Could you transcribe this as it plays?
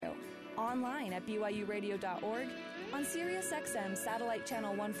online at byuradio.org, on SiriusXM Satellite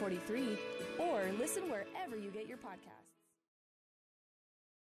Channel 143, or listen wherever you get your podcasts.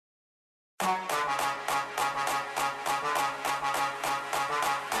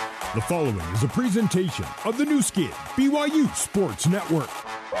 The following is a presentation of the new skin, BYU Sports Network.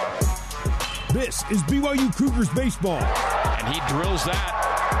 This is BYU Cougars baseball. And he drills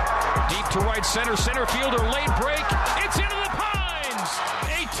that deep to right center. Center fielder, late break. It's into the Pines.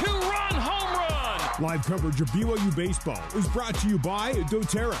 A two-run home run. Live coverage of BYU baseball is brought to you by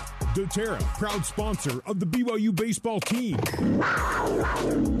doTERRA. doTERRA, proud sponsor of the BYU baseball team.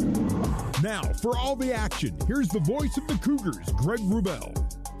 Now, for all the action, here's the voice of the Cougars, Greg Wrubell.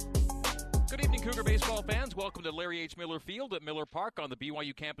 Good evening, Cougar baseball fans. Welcome to Larry H. Miller Field at Miller Park on the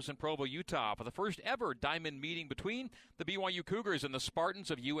BYU campus in Provo, Utah, for the first ever diamond meeting between the BYU Cougars and the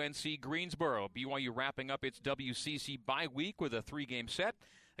Spartans of UNC Greensboro. BYU wrapping up its WCC bye week with a 3-game set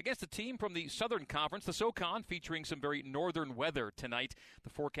against a team from the Southern Conference, the SoCon, featuring some very northern weather tonight. The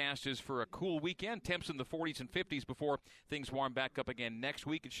forecast is for a cool weekend, temps in the 40s and 50s before things warm back up again next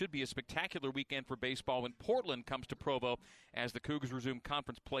week. It should be a spectacular weekend for baseball when Portland comes to Provo as the Cougars resume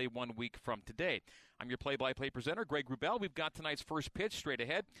conference play 1 week from today. I'm your play-by-play presenter, Greg Wrubell. We've got tonight's first pitch straight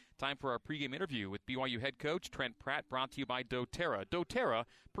ahead. Time for our pregame interview with BYU head coach Trent Pratt, brought to you by doTERRA. doTERRA,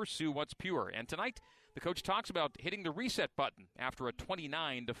 pursue what's pure. And tonight, the coach talks about hitting the reset button after a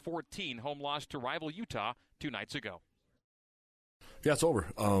 29-14 home loss to rival Utah 2 nights ago. Yeah, it's over.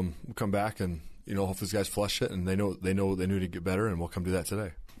 We'll come back and, hopefully these guys flush it, and they know they need to get better, and we'll come do that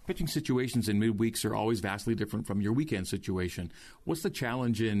today. Pitching situations in midweeks are always vastly different from your weekend situation. What's the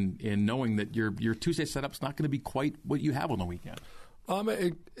challenge in knowing that your Tuesday setup's not going to be quite what you have on the weekend?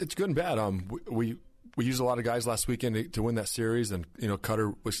 It's good and bad. We used a lot of guys last weekend to win that series, and,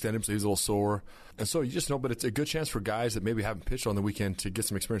 Cutter extended him, so he was a little sore. And so you just know, but it's a good chance for guys that maybe haven't pitched on the weekend to get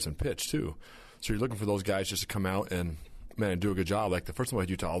some experience in pitch, too. So you're looking for those guys just to come out and do a good job. Like the first time I had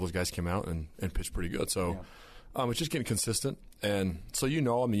Utah, all those guys came out and pitched pretty good. So it's just getting consistent. And so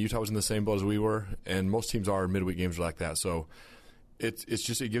Utah was in the same boat as we were, and most teams are. Midweek games are like that. So it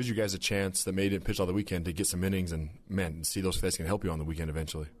gives you guys a chance that maybe didn't pitch all the weekend to get some innings and, see those guys can help you on the weekend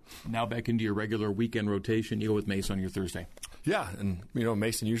eventually. Now back into your regular weekend rotation, you go with Mason on your Thursday. Yeah, and,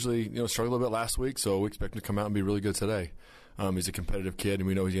 Mason usually, struggled a little bit last week, so we expect him to come out and be really good today. He's a competitive kid, and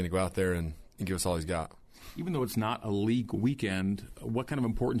we know he's going to go out there and give us all he's got. Even though it's not a league weekend, what kind of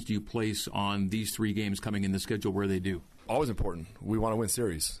importance do you place on these 3 games coming in the schedule where they do? Always important. We want to win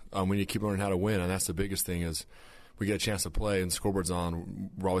series. We need to keep learning how to win, and that's the biggest thing is we get a chance to play and the scoreboard's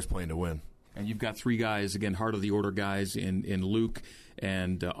on. We're always playing to win. And you've got 3 guys, again, heart of the order guys in Luke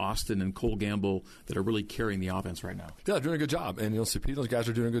and Austin and Cole Gamble that are really carrying the offense right now. Yeah, they're doing a good job. And you'll see those guys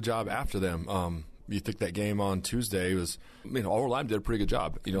are doing a good job after them. You think that game on Tuesday was, our line did a pretty good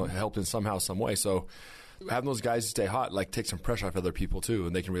job. It helped in somehow, some way. So having those guys stay hot, take some pressure off other people, too,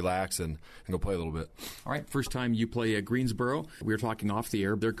 and they can relax and go play a little bit. All right, first time you play at Greensboro. We were talking off the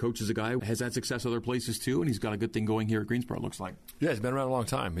air. Their coach is a guy who has had success other places, too, and he's got a good thing going here at Greensboro, it looks like. Yeah, he's been around a long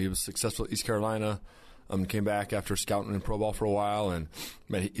time. He was successful at East Carolina, came back after scouting in pro ball for a while, and,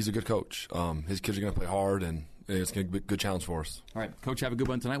 he's a good coach. His kids are going to play hard, and it's going to be a good challenge for us. All right, Coach, have a good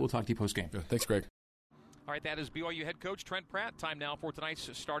one tonight. We'll talk to you post-game. Yeah, thanks, Greg. All right, that is BYU head coach Trent Pratt. Time now for tonight's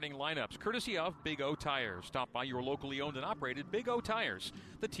starting lineups, courtesy of Big O Tires. Stop by your locally owned and operated Big O Tires,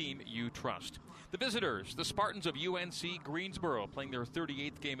 the team you trust. The visitors, the Spartans of UNC Greensboro, playing their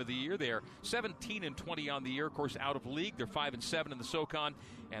 38th game of the year. They are 17-20 on the year, of course, out of league. They're 5-7 in the SoCon,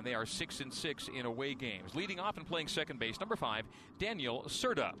 and they are 6-6 in away games. Leading off and playing second base, number 5, Daniel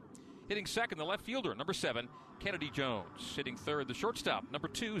Serta. Hitting second, the left fielder, number 7, Kennedy Jones. Hitting third, the shortstop, number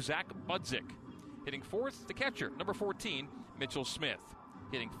 2, Zach Budzik. Hitting fourth, the catcher, number 14, Mitchell Smith.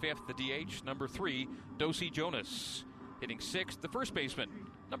 Hitting fifth, the DH, number 3, Dosey Jonas. Hitting sixth, the first baseman,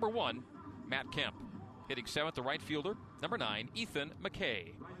 number 1, Matt Kemp. Hitting seventh, the right fielder, number 9, Ethan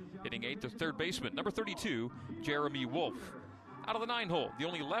McKay. Hitting eighth, the third baseman, number 32, Jeremy Wolf. Out of the 9-hole, the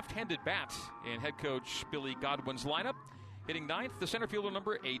only left-handed bat in head coach Billy Godwin's lineup. Hitting ninth, the center fielder,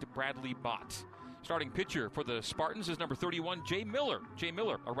 number 8, Bradley Bott. Starting pitcher for the Spartans is number 31, Jay Miller. Jay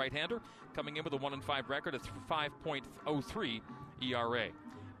Miller, a right-hander, coming in with a 1-5 record at 5.03 ERA.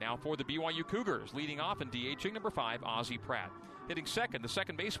 Now for the BYU Cougars, leading off and DHing, number 5, Ozzie Pratt. Hitting second, the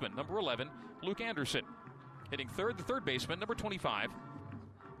second baseman, number 11, Luke Anderson. Hitting third, the third baseman, number 25,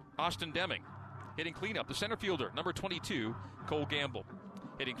 Austin Deming. Hitting cleanup, the center fielder, number 22, Cole Gamble.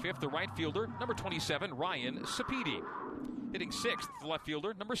 Hitting fifth, the right fielder, number 27, Ryan Sapedi. Hitting sixth, the left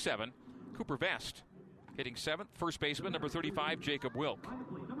fielder, number 7, Cooper Vest. Hitting seventh, first baseman, number 35, Jacob Wilk.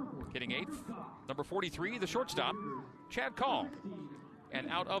 Hitting eighth, number 43, the shortstop, Chad Call. and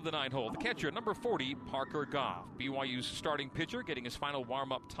out of the 9 hole. The catcher, number 40, Parker Goff. BYU's starting pitcher getting his final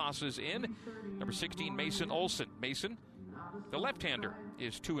warm-up tosses in. Number 16, Mason Olson. Mason, the left-hander,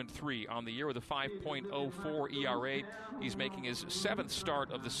 is 2-3 on the year with a 5.04 ERA. He's making his 7th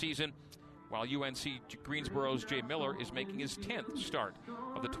start of the season, while UNC Greensboro's Jay Miller is making his 10th start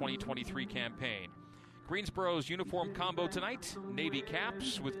of the 2023 campaign. Greensboro's uniform combo tonight, navy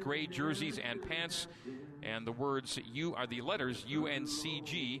caps with gray jerseys and pants, and the letters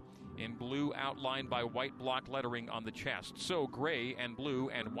UNCG in blue outlined by white block lettering on the chest. So gray and blue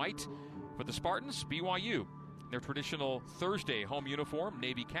and white for the Spartans. BYU, their traditional Thursday home uniform,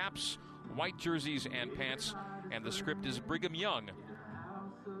 navy caps, white jerseys and pants, and the script is Brigham Young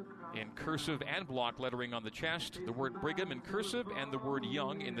in cursive and block lettering on the chest, the word Brigham in cursive and the word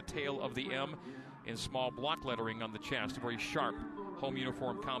Young in the tail of the M in small block lettering on the chest. A very sharp home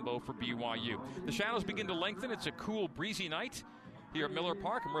uniform combo for BYU. The shadows begin to lengthen. It's a cool, breezy night here at Miller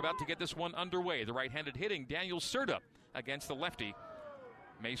Park, and we're about to get this one underway. The right-handed hitting, Daniel Serta against the lefty,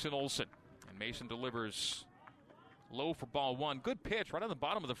 Mason Olson. And Mason delivers low for ball 1. Good pitch right on the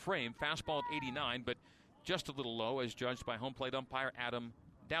bottom of the frame. Fastball at 89, but just a little low as judged by home plate umpire Adam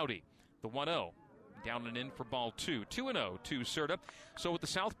Dowdy. The 1-0. Down and in for ball 2. 2-0 to Serta. So with the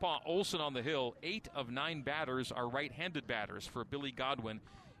southpaw Olson on the hill, 8 of 9 batters are right-handed batters for Billy Godwin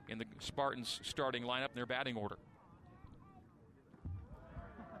in the Spartans starting lineup in their batting order.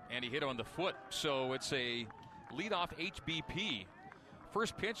 And he hit on the foot, so it's a leadoff HBP.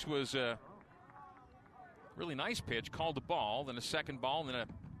 First pitch was a really nice pitch, called the ball, then a second ball, and then a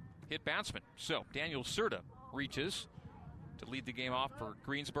hit batsman. So Daniel Serta reaches to lead the game off for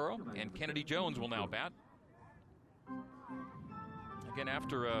Greensboro, and Kennedy Jones will now bat. Again,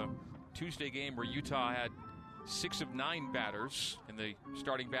 after a Tuesday game where Utah had 6 of 9 batters in the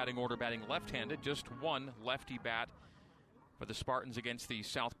starting batting order batting left-handed, just one lefty bat for the Spartans against the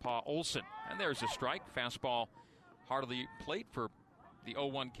southpaw Olson. And there's a strike. Fastball hard of the plate for the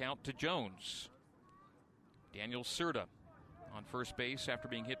 0-1 count to Jones. Daniel Serta on first base after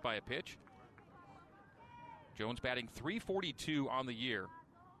being hit by a pitch. Jones batting .342 on the year.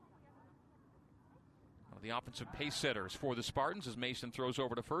 One of the offensive pace setters for the Spartans as Mason throws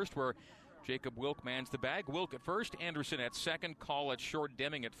over to first, where Jacob Wilk mans the bag. Wilk at first, Anderson at second, Call at short,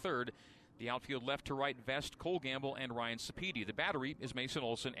 Deming at third. The outfield left to right, Vest, Cole Gamble, and Ryan Sapedi. The battery is Mason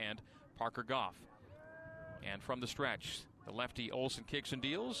Olson and Parker Goff. And from the stretch, the lefty Olson kicks and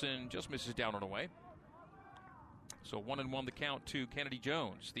deals and just misses down and away. So 1-1 the count to Kennedy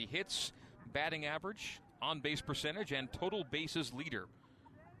Jones. The hits, batting average, on-base percentage, and total bases leader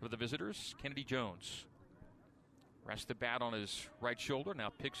for the visitors, Kennedy Jones. Rests the bat on his right shoulder, now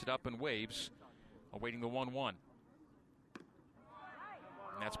picks it up and waves, awaiting the 1-1. And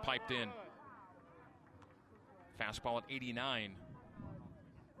that's piped in. Fastball at 89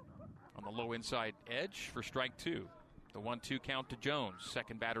 on the low inside edge for strike 2. The 1-2 count to Jones,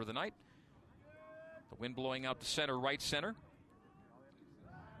 second batter of the night. The wind blowing out to center, right center.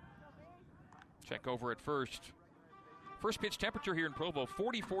 Check over at first. First pitch temperature here in Provo,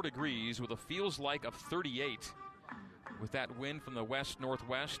 44 degrees with a feels like of 38. With that wind from the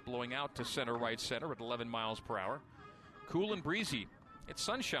west-northwest blowing out to center, right center at 11 miles per hour. Cool and breezy. It's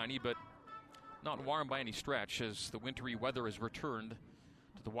sunshiny, but not warm by any stretch as the wintry weather has returned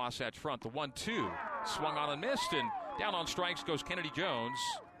to the Wasatch Front. The 1-2 swung on and missed, and down on strikes goes Kennedy Jones.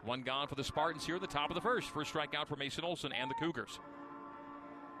 One gone for the Spartans here at the top of the first. First strikeout for Mason Olson and the Cougars.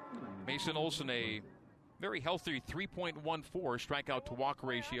 Mason Olson, a very healthy 3.14 strikeout to walk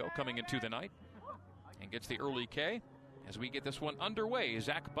ratio coming into the night, and gets the early K as we get this one underway.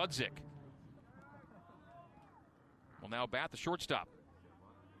 Zach Budzik will now bat the shortstop.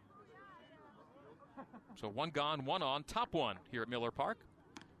 So one gone, one on, top one here at Miller Park.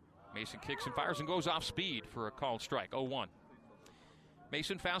 Mason kicks and fires and goes off speed for a called strike, 0-1.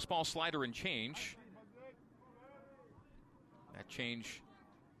 Mason fastball, slider, and change. That change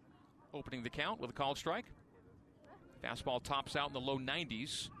opening the count with a called strike. Fastball tops out in the low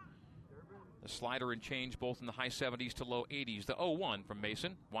 90s. The slider and change both in the high 70s to low 80s. The 0-1 from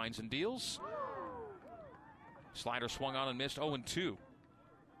Mason. Winds and deals. Slider swung on and missed, 0-2 to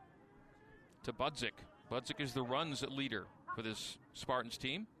Budzik. Budzik is the runs leader for this Spartans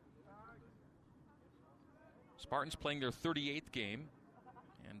team. Spartans playing their 38th game,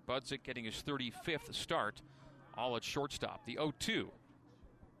 and Budzik getting his 35th start, all at shortstop. The 0-2.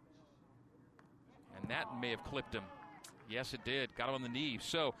 And that may have clipped him. Yes, it did. Got him on the knee.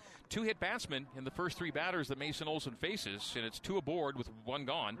 So, 2-hit batsmen in the first 3 batters that Mason Olson faces, and it's 2 aboard with 1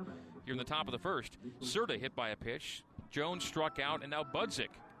 gone here in the top of the first. Serta hit by a pitch. Jones struck out, and now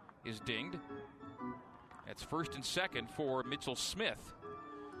Budzik is dinged. That's first and second for Mitchell Smith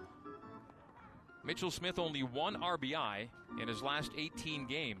Mitchell Smith only 1 RBI in his last 18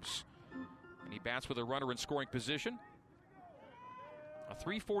 games. And he bats with a runner in scoring position. A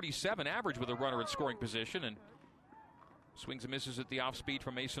 .347 average with a runner in scoring position, and swings and misses at the off speed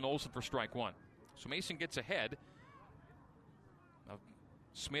from Mason Olson for strike 1. So Mason gets ahead of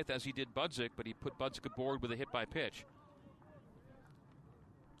Smith as he did Budzik, but he put Budzik aboard with a hit by pitch.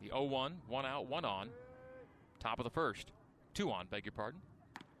 The 0-1, 1 out, 1 on. Top of the first. 2 on, beg your pardon.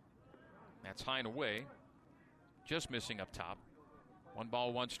 That's high and away. Just missing up top. 1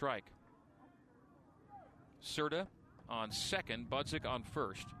 ball, 1 strike. Serta on second, Budzik on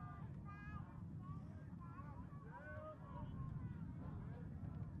first.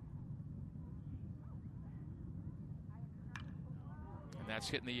 And that's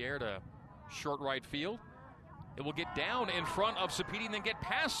hit in the air to short right field. It will get down in front of Sapiti and then get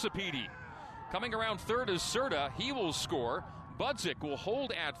past Sapiti. Coming around third is Serta. He will score. Budzik will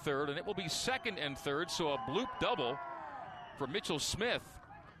hold at third, and it will be second and third, so a bloop double for Mitchell Smith.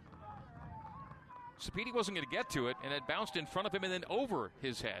 Sapiti wasn't going to get to it, and it bounced in front of him and then over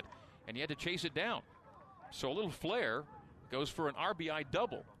his head, and he had to chase it down. So a little flare goes for an RBI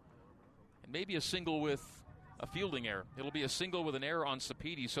double, and maybe a single with a fielding error. It'll be a single with an error on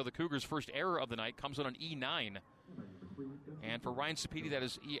Sapiti, so the Cougars' first error of the night comes on an E9. And for Ryan Sapiti, that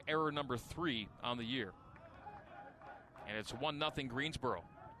is error number 3 on the year. And it's 1-0 Greensboro.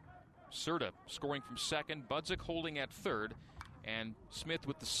 Serta scoring from second, Budzik holding at third, and Smith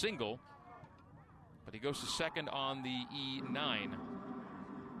with the single. But he goes to second on the E9.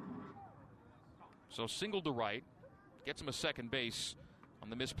 So single to right, gets him a second base on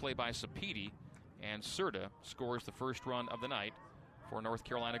the misplay by Sapiti, and Serta scores the first run of the night for North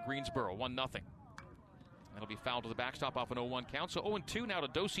Carolina Greensboro, 1-0. That'll be fouled to the backstop off an 0-1 count. So 0-2 now to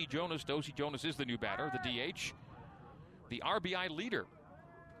Dosey Jonas. Dosey Jonas is the new batter, the DH, the RBI leader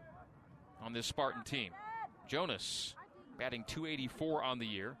on this Spartan team. Jonas batting .284 on the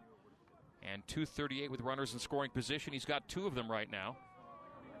year and .238 with runners in scoring position. He's got 2 of them right now,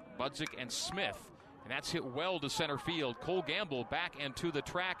 Budzik and Smith. And that's hit well to center field. Cole Gamble back and to the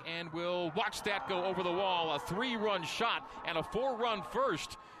track, and will watch that go over the wall. A 3-run shot and a 4-run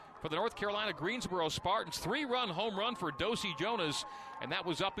first for the North Carolina Greensboro Spartans. 3-run home run for Dosey Jonas, and that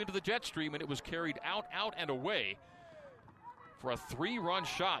was up into the jet stream, and it was carried out, and away for a 3-run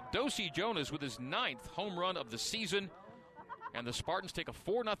shot. Dosey Jonas with his 9th home run of the season, and the Spartans take a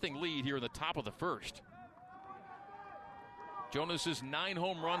 4-0 lead here in the top of the first. Jonas's 9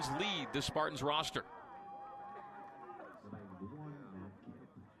 home runs lead the Spartans roster.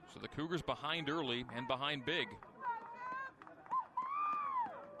 So the Cougars behind early and behind big.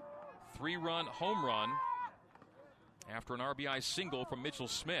 3-run home run after an RBI single from Mitchell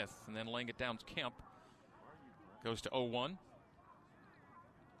Smith, and then laying it down to Kemp. Goes to 0-1.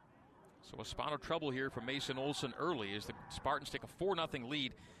 So a spot of trouble here for Mason Olson early as the Spartans take a 4-0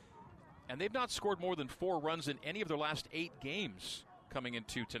 lead. And they've not scored more than 4 runs in any of their last 8 games coming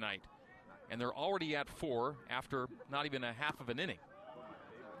into tonight. And they're already at 4 after not even a half of an inning.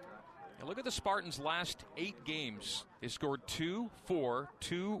 And look at the Spartans' last 8 games. They scored 2, 4,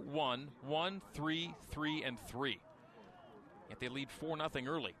 2, 1, 1, 3, 3, and 3. Yet they lead 4-0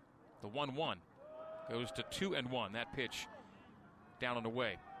 early. The 1-1 goes to 2-1. That pitch down and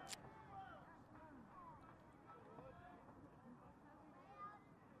away.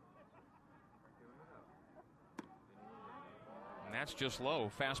 And that's just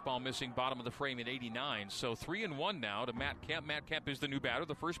low. Fastball missing bottom of the frame at 89. So 3-1 now to Matt Kemp. Matt Kemp is the new batter,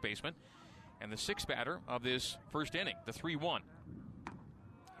 the first baseman, and the 6th batter of this first inning, the 3-1.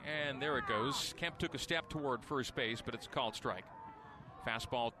 And there it goes. Kemp took a step toward first base, but it's a called strike.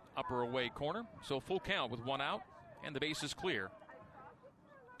 Fastball upper away corner. So full count with 1 out, and the base is clear.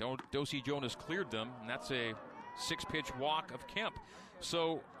 Dosey Jonas cleared them, and that's a 6-pitch walk of Kemp.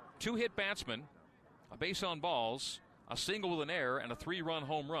 So 2 hit batsmen, a base on balls, a single with an error, and a 3-run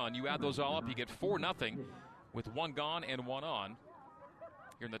home run. You add those all up, you get 4-0 with 1 gone and 1 on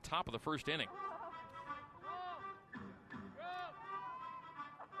here in the top of the first inning.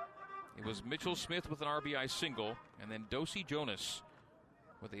 It was Mitchell Smith with an RBI single, and then Dosey Jonas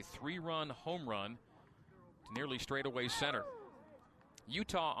with a 3-run home run to nearly straightaway center.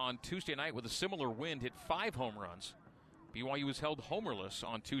 Utah on Tuesday night with a similar wind hit 5 home runs. BYU was held homerless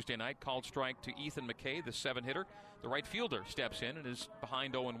on Tuesday night. Called strike to Ethan McKay, the 7-hitter. The right fielder steps in and is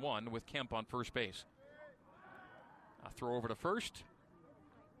behind 0-1 with Kemp on first base. A throw over to first.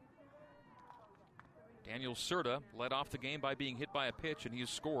 Daniel Serta led off the game by being hit by a pitch, and he has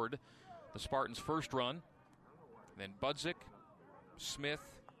scored the Spartans' first run. Then Budzik, Smith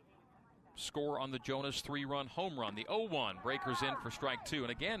score on the Jonas 3-run home run. The 0-1 breakers in for strike 2.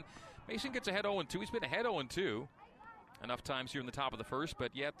 And again, Mason gets ahead 0-2. He's been ahead 0-2 enough times here in the top of the first,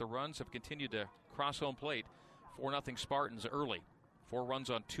 but yet the runs have continued to cross home plate. 4-0 Spartans early. 4 runs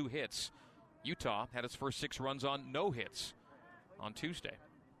on 2 hits. Utah had its first 6 runs on no hits on Tuesday.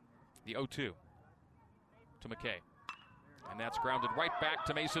 The 0-2 to McKay. And that's grounded right back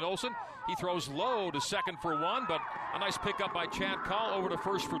to Mason Olson. He throws low to second for 1, but a nice pickup by Chad Call over to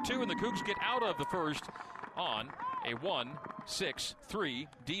first for 2, and the Cougs get out of the first on a 1-6-3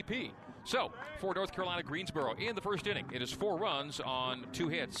 DP. So, for North Carolina Greensboro in the first inning, it is 4 runs on 2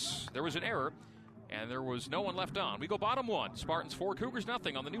 hits. There was an error, and there was no one left on. We go bottom 1. Spartans 4, Cougars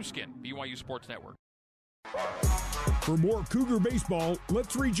nothing on the new skin, BYU Sports Network. For more Cougar baseball,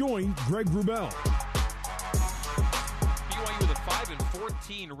 let's rejoin Greg Wrubell. BYU with a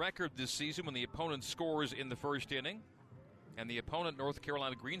 5-14 record this season when the opponent scores in the first inning. And the opponent, North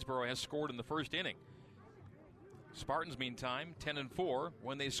Carolina Greensboro, has scored in the first inning. Spartans, meantime, 10-4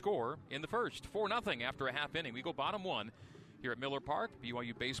 when they score in the first. 4-0 after a half inning. We go bottom 1 here at Miller Park.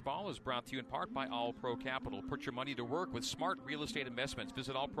 BYU Baseball is brought to you in part by All Pro Capital. Put your money to work with smart real estate investments.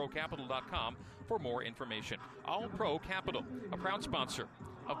 Visit allprocapital.com for more information. All Pro Capital, a proud sponsor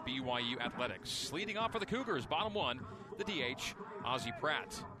of BYU Athletics. Leading off for the Cougars, bottom 1, the DH, Ozzie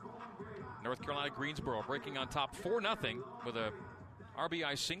Pratt. North Carolina Greensboro breaking on top 4-0 with a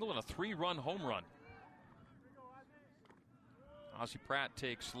RBI single and a 3-run home run. Ozzie Pratt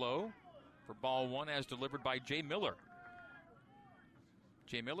takes low for ball 1 as delivered by Jay Miller.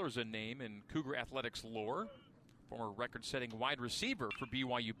 Jay Miller is a name in Cougar Athletics lore. Former record-setting wide receiver for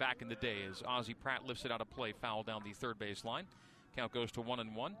BYU back in the day as Ozzie Pratt lifts it out of play, foul down the third base line. Count goes to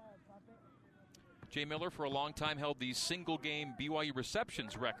 1-1. Jay Miller for a long time held the single-game BYU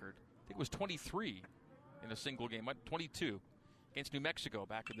receptions record. I think it was 23 in a single game, 22 against New Mexico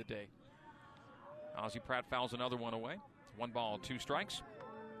back in the day. Ozzie Pratt fouls another one away. 1 ball, 2 strikes.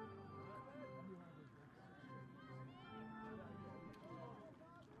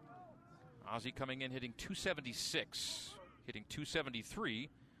 Ozzie coming in hitting .276, hitting .273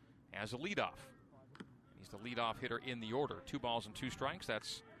 as a leadoff. He's the leadoff hitter in the order. 2 balls and 2 strikes.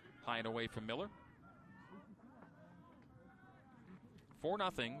 That's high and away from Miller.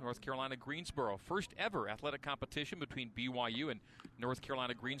 4-0 North Carolina Greensboro. First ever athletic competition between BYU and North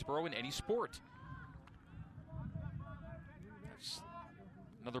Carolina Greensboro in any sport. That's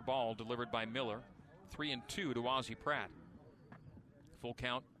another ball delivered by Miller. 3-2 to Ozzie Pratt. Full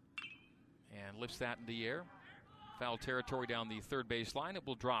count. And lifts that in the air. Foul territory down the third base line. It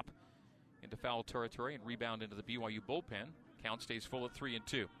will drop into foul territory and rebound into the BYU bullpen. Count stays full at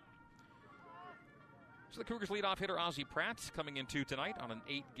 3-2. So the Cougars leadoff hitter Ozzie Pratt coming into tonight on an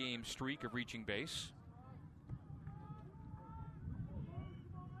 8-game streak of reaching base.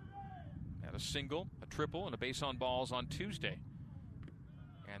 Had a single, a triple, and a base on balls on Tuesday.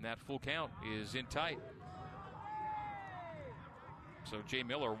 And that full count is in tight. So Jay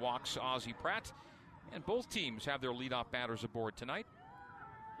Miller walks Ozzie Pratt, and both teams have their leadoff batters aboard tonight.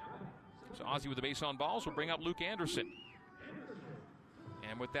 So Ozzie with the base on balls will bring up Luke Anderson.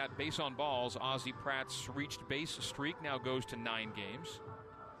 And with that base on balls, Ozzie Pratt's reached base streak now goes to 9 games.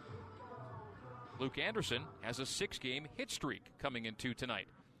 Luke Anderson has a 6-game hit streak coming into tonight.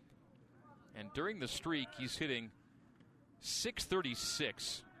 And during the streak, he's hitting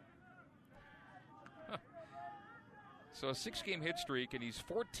 .636. So a 6-game hit streak, and he's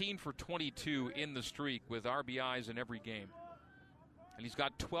 14 for 22 in the streak with RBIs in every game. And he's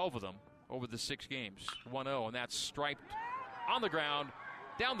got 12 of them over the 6 games. 1-0, and that's striped on the ground,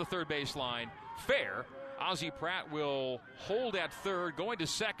 down the third base line. Fair. Ozzie Pratt will hold at third, going to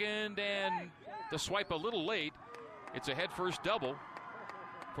second, and the swipe a little late. It's a head-first double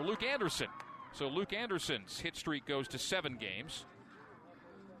for Luke Anderson. So Luke Anderson's hit streak goes to 7 games.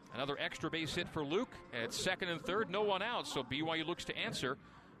 Another extra base hit for Luke at second and third, no one out. So BYU looks to answer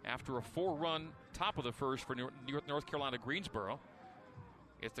after a 4-run top of the first for North Carolina Greensboro.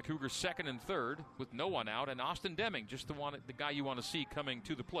 It's the Cougars' second and third with no one out, and Austin Deming, just the guy you want to see coming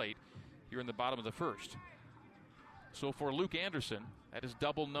to the plate here in the bottom of the first. So for Luke Anderson, that is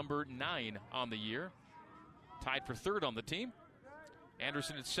double number 9 on the year. Tied for third on the team.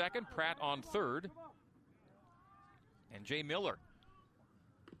 Anderson at second, Pratt on third. And Jay Miller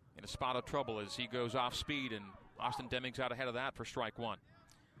in a spot of trouble as he goes off speed, and Austin Deming's out ahead of that for strike 1.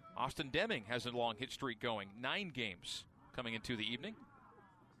 Austin Deming has a long hit streak going. 9 games coming into the evening.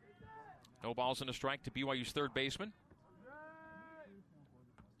 No balls and a strike to BYU's third baseman.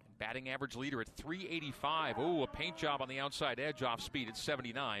 And batting average leader at .385. Oh, a paint job on the outside edge off speed at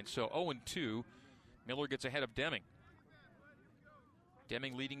 79. So 0-2. Miller gets ahead of Deming.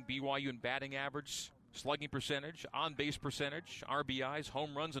 Deming leading BYU in batting average slugging percentage, on-base percentage, RBIs,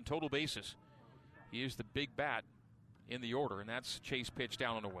 home runs, and total bases. He is the big bat in the order, and that's chase pitch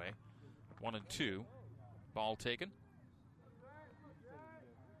down and away. 1-2. Ball taken.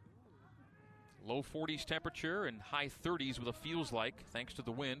 Low 40s temperature and high 30s with a feels like, thanks to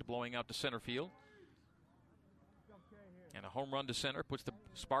the wind blowing out to center field. And a home run to center puts the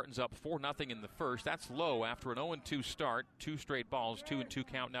Spartans up 4-0 in the first. That's low after an 0-2 start. 2 straight balls, 2-2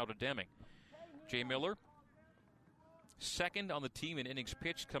 count now to Deming. Jay Miller, second on the team in innings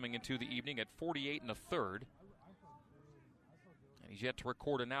pitched coming into the evening at 48 1/3. And he's yet to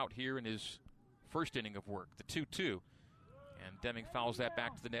record an out here in his first inning of work, the 2-2. And Deming fouls that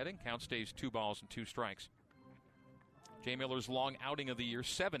back to the netting. Count stays 2 balls and 2 strikes. Jay Miller's long outing of the year,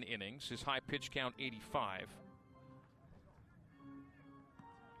 7 innings. His high pitch count, 85.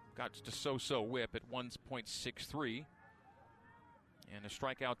 Got just a so-so whip at 1.63. And a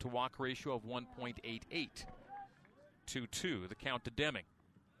strikeout to walk ratio of 1.88. 2-2, the count to Deming.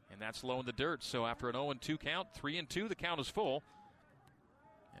 And that's low in the dirt. So after an 0-2 count, 3-2, the count is full.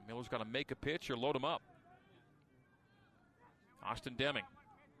 And Miller's got to make a pitch or load him up. Austin Deming.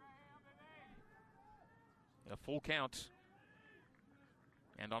 In a full count.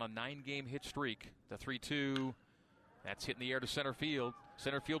 And on a 9-game hit streak. The 3-2. That's hit in the air to center field.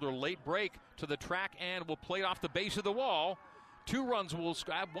 Center fielder late break to the track and will play it off the base of the wall. 2 runs will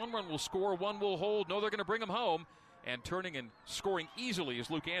score. 1 run will score. 1 will hold. No, they're going to bring him home. And turning and scoring easily is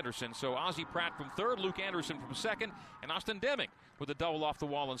Luke Anderson. So Ozzie Pratt from third, Luke Anderson from second, and Austin Deming with a double off the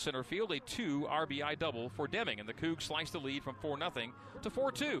wall in center field. A 2 RBI double for Deming. And the Cougs slice the lead from 4-0 to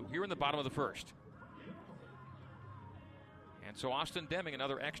 4-2 here in the bottom of the first. And so Austin Deming,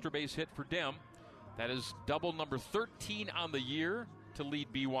 another extra base hit for Dem. That is double number 13 on the year to lead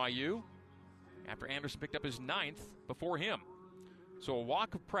BYU after Anderson picked up his 9th before him. So a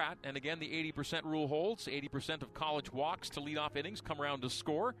walk of Pratt, and again the 80% rule holds. 80% of college walks to lead off innings come around to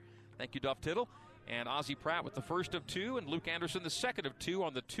score. Thank you, Duff Tittle. And Ozzie Pratt with the first of 2, and Luke Anderson the second of 2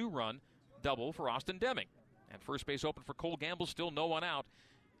 on the 2-run double for Austin Deming. And first base open for Cole Gamble, still no one out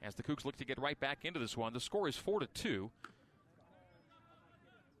as the Cougs look to get right back into this one. The score is 4-2.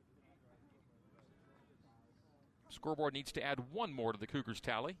 Scoreboard needs to add 1 more to the Cougars'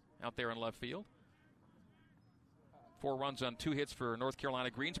 tally out there in left field. 4 runs on 2 hits for North Carolina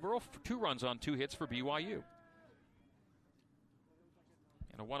Greensboro, 2 runs on 2 hits for BYU.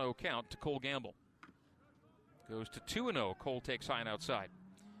 And a 1-0 count to Cole Gamble. Goes to 2-0. Cole takes high and outside.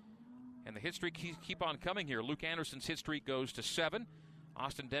 And the hit streak keep on coming here. Luke Anderson's hit streak goes to 7.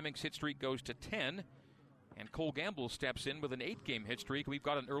 Austin Deming's hit streak goes to 10. And Cole Gamble steps in with an 8-game hit streak. We've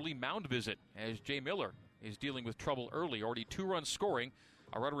got an early mound visit as Jay Miller is dealing with trouble early. Already 2 runs scoring,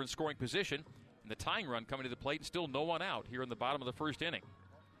 a runner in scoring position. And the tying run coming to the plate, and still no one out here in the bottom of the first inning.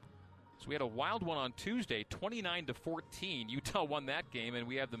 So we had a wild one on Tuesday, 29-14. Utah won that game, and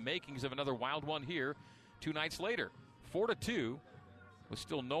we have the makings of another wild one here 2 nights later. 4-2 with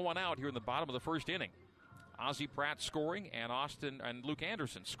still no one out here in the bottom of the first inning. Ozzie Pratt scoring and Luke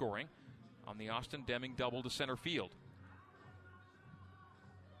Anderson scoring on the Austin Deming double to center field.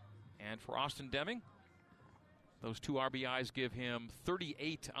 And for Austin Deming, those 2 RBIs give him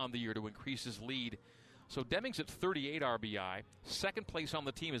 38 on the year to increase his lead. So Deming's at 38 RBI. Second place on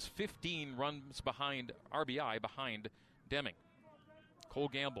the team is 15 runs behind RBI behind Deming. Cole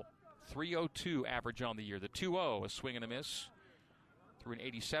Gamble, 302 average on the year. The 2-0, a swing and a miss through an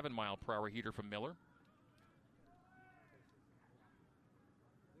 87-mile-per-hour heater from Miller.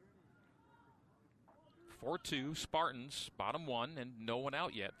 (4-2) Spartans, bottom 1, and no one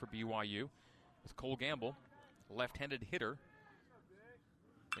out yet for BYU with Cole Gamble. Left-handed hitter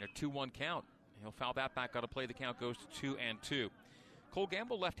in a 2-1 count. He'll foul that back out of play. The count goes to 2-2. Cole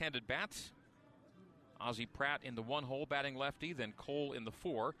Gamble, left-handed bats. Ozzie Pratt in the 1 hole, batting lefty. Then Cole in the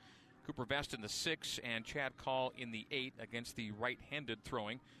 4. Cooper Vest in the 6. And Chad Call in the 8 against the right-handed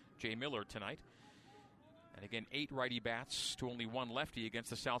throwing Jay Miller tonight. And again, 8 righty bats to only 1 lefty against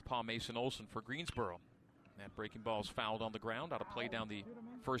the southpaw Mason Olson for Greensboro. That breaking ball is fouled on the ground. Out of play down the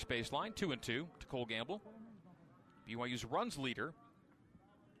first base line. 2-2 to Cole Gamble. BYU's runs leader.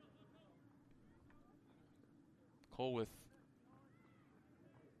 Cole with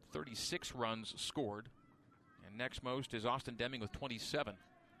 36 runs scored. And next most is Austin Deming with 27.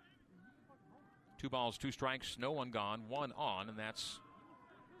 2 balls, 2 strikes, no one gone, 1 on, and that's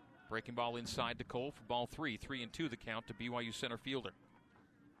breaking ball inside to Cole for ball 3. 3-2 the count to BYU center fielder.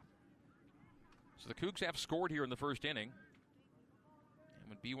 So the Cougs have scored here in the first inning. And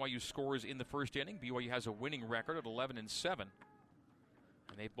when BYU scores in the first inning, BYU has a winning record at 11-7. And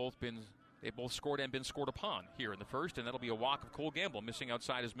they've both scored and been scored upon here in the first, and that'll be a walk of Cole Gamble. Missing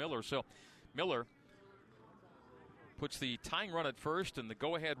outside is Miller. So Miller puts the tying run at first, and the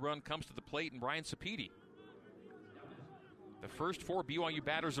go-ahead run comes to the plate, and Brian Sapedi. The first 4 BYU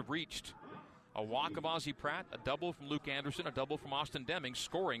batters have reached. A walk of Ozzie Pratt, a double from Luke Anderson, a double from Austin Deming,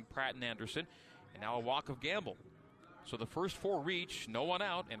 scoring Pratt and Anderson, and now a walk of Gamble. So the first 4 reach, no one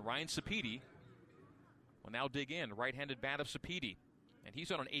out, and Ryan Sapedi will now dig in. Right-handed bat of Sapedi, and he's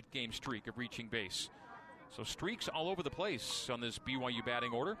on an 8-game streak of reaching base. So streaks all over the place on this BYU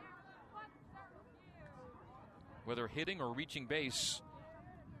batting order. Whether hitting or reaching base,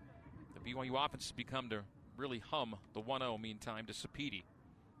 the BYU offense has become to really hum the 1-0 meantime to Sapedi.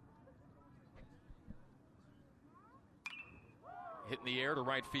 Hit in the air to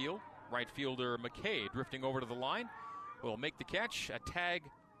right field. Right fielder McKay drifting over to the line will make the catch. A tag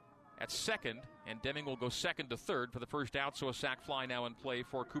at second, and Deming will go second to third for the first out, so a sac fly now in play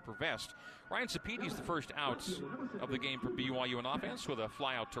for Cooper Vest. Ryan Sapedi's the first out of the game for BYU in offense with a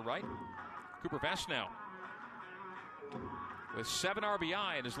fly out to right. Cooper Vest now with 7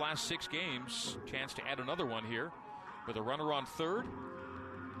 RBI in his last 6 games. Chance to add another one here with a runner on third.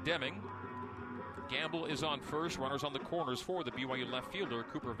 Deming. Gamble is on first. Runners on the corners for the BYU left fielder,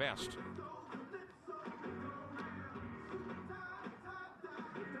 Cooper Vest.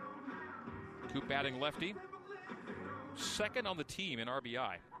 Coop batting lefty. Second on the team in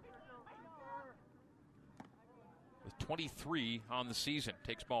RBI. With 23 on the season.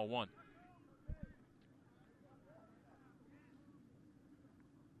 Takes ball 1.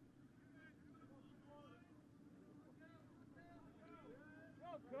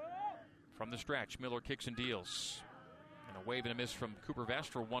 From the stretch, Miller kicks and deals. And a wave and a miss from Cooper Vest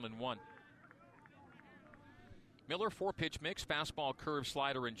for 1-1. Miller, 4-pitch mix, fastball, curve,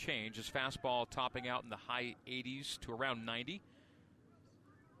 slider, and change. His fastball topping out in the high 80s to around 90.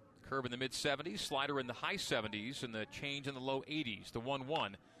 Curve in the mid-70s, slider in the high 70s, and the change in the low 80s, the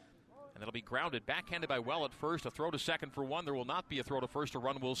 1-1. And that'll be grounded, backhanded by Well at first. A throw to second for 1. There will not be a throw to first. A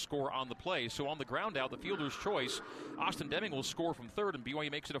run will score on the play. So on the ground out, the fielder's choice, Austin Deming will score from third, and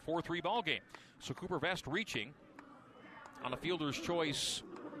BYU makes it a 4-3 ball game. So Cooper Vest reaching on a fielder's choice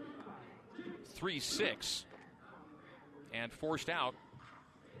 3-6. And forced out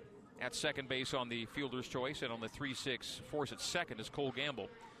at second base on the fielder's choice, and on the 3-6 force at second is Cole Gamble.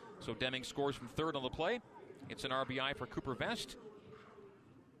 So Deming scores from third on the play. It's an RBI for Cooper Vest.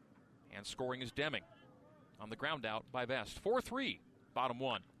 And scoring is Deming on the ground out by Vest. 4-3, bottom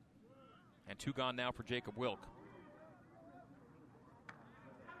 1. And 2 gone now for Jacob Wilk.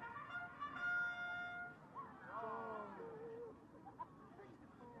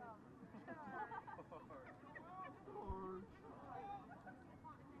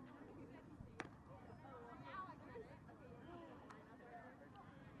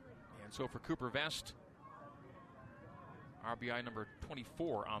 And so for Cooper Vest, RBI number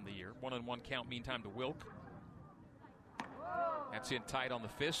 24 on the year. 1-1 count meantime to Wilk. That's in tight on the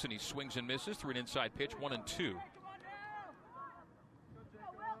fist, and he swings and misses through an inside pitch. 1-2.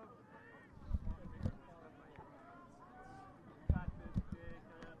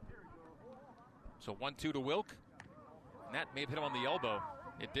 So 1-2 to Wilk. And that may have hit him on the elbow.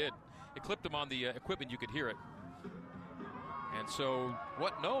 It did. It clipped him on the equipment. You could hear it. And so,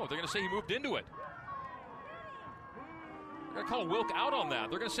 what? No, they're going to say he moved into it. They're going to call Wilk out on that.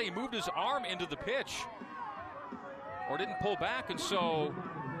 They're going to say he moved his arm into the pitch or didn't pull back, and so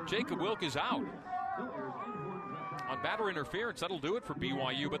Jacob Wilk is out. On batter interference, that'll do it for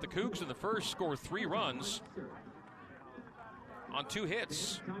BYU, but the Cougs in the first score 3 runs on 2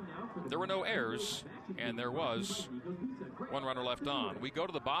 hits. There were no errors, and there was 1 runner left on. We go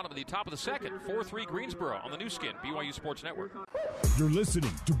to the top of the second. 4-3 Greensboro on the new skin, BYU Sports Network. You're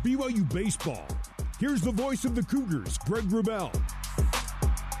listening to BYU Baseball. Here's the voice of the Cougars, Greg Wrubell.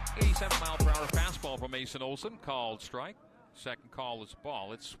 87-mile-per-hour fastball from Mason Olson, called strike. Second call is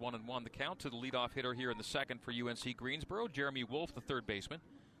ball. It's 1-1 the count to the leadoff hitter here in the second for UNC Greensboro, Jeremy Wolf, the third baseman.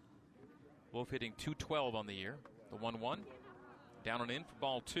 Wolf hitting .212 on the year. The 1-1. Down and in for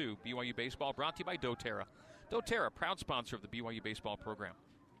ball 2. BYU Baseball brought to you by doTERRA. doTERRA, proud sponsor of the BYU Baseball program.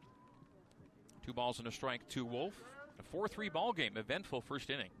 2 balls and a strike to Wolf. A 4-3 ball game. Eventful first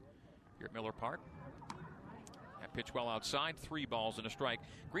inning here at Miller Park. That pitch well outside. 3 balls and a strike.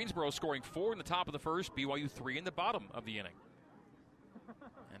 Greensboro scoring 4 in the top of the first. BYU 3 in the bottom of the inning.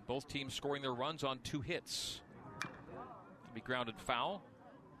 And both teams scoring their runs on 2 hits. It'll be grounded foul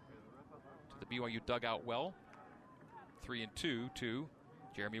to the BYU dugout well. 3-2 to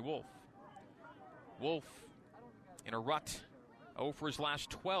Jeremy Wolf. Wolf in a rut. 0 for his last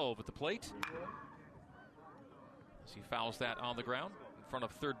 12 at the plate. As he fouls that on the ground in front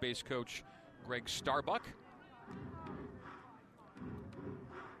of third base coach Greg Starbuck.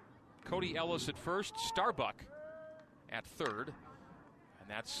 Cody Ellis at first. Starbuck at third. And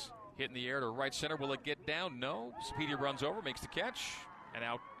that's hit in the air to right center. Will it get down? No. Sapedi runs over, makes the catch, and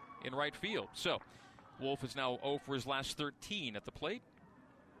out in right field. So Wolf is now 0 for his last 13 at the plate.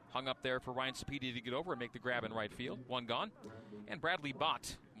 Hung up there for Ryan Sapedi to get over and make the grab in right field. One gone. And Bradley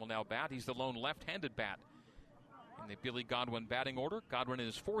Bott will now bat. He's the lone left-handed bat in the Billy Godwin batting order. Godwin in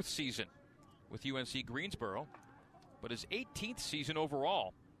his 4th season with UNC Greensboro, but his 18th season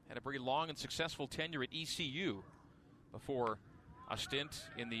overall. Had a very long and successful tenure at ECU before a stint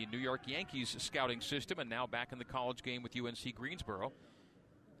in the New York Yankees scouting system, and now back in the college game with UNC Greensboro.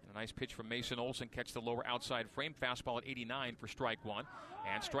 And a nice pitch from Mason Olson, catch the lower outside frame. Fastball at 89 for strike 1.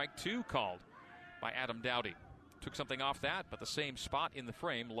 And strike 2 called by Adam Dowdy. Took something off that, but the same spot in the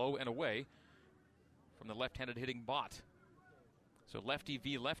frame, low and away from the left-handed hitting Bott. So lefty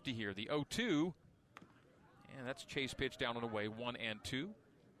v lefty here. The 0-2. And that's chase pitch down and away, 1 and 2.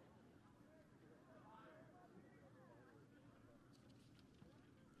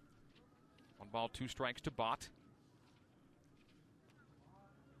 One ball, 2 strikes to Bott.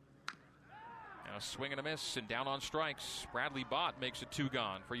 And a swing and a miss, and down on strikes. Bradley Bott makes it 2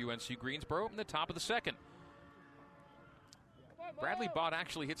 gone for UNC Greensboro in the top of the 2nd. Bradley Bott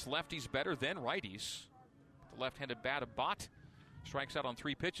actually hits lefties better than righties. The left-handed bat of Bott strikes out on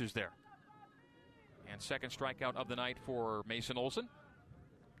 3 pitches there. And second strikeout of the night for Mason Olson.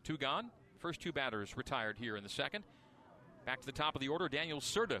 2 gone. First 2 batters retired here in the 2nd. Back to the top of the order, Daniel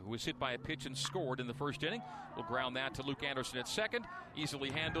Serta, who was hit by a pitch and scored in the 1st inning. Will ground that to Luke Anderson at 2nd.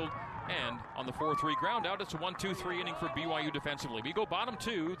 Easily handled. And on the 4-3 ground out, it's a 1-2-3 inning for BYU defensively. We go bottom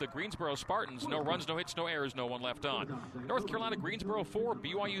 2, the Greensboro Spartans. No runs, no hits, no errors, no one left on. North Carolina Greensboro 4,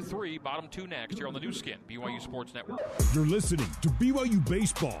 BYU 3, bottom 2 next here on the new skin, BYU Sports Network. You're listening to BYU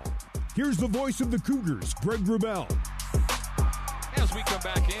Baseball. Here's the voice of the Cougars, Greg Wrubell. As we come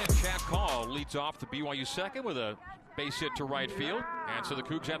back in, Chad Call leads off the BYU 2nd with a base hit to right field. And so the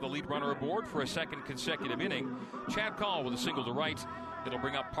Cougs have the lead runner aboard for a 2nd consecutive inning. Chad Call with a single to right. It'll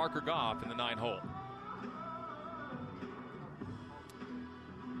bring up Parker Goff in the 9 hole.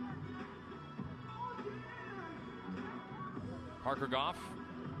 Parker Goff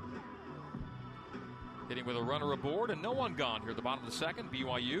hitting with a runner aboard and no one gone here at the bottom of the 2nd.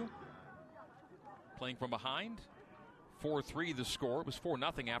 BYU playing from behind. 4-3 the score. It was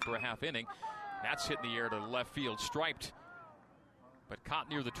 4-0 after a half inning. That's hit in the air to left field, striped, but caught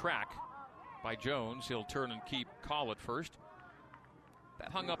near the track by Jones. He'll turn and keep Call at first.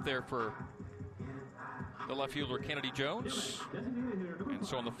 That hung up there for the left fielder Kennedy Jones. And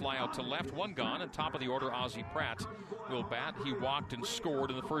so on the fly out to left, 1 gone. And top of the order, Ozzie Pratt will bat. He walked and scored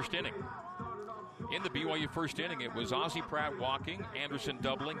in the 1st inning. In the BYU 1st inning, it was Ozzie Pratt walking, Anderson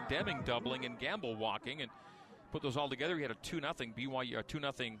doubling, Deming doubling, and Gamble walking. And put those all together, he had a 2-0 BYU,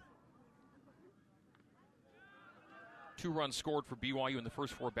 2-0. 2 runs scored for BYU in the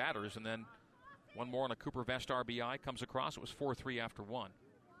first 4 batters, and then one more on a Cooper Vest RBI comes across. It was 4-3 after 1.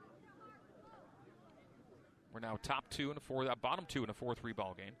 We're now top 2 and bottom 2 in a 4-3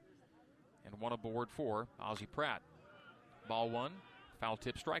 ball game, and 1 aboard for Ozzie Pratt. Ball 1, foul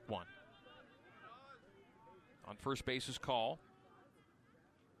tip, strike 1. On first base is Call.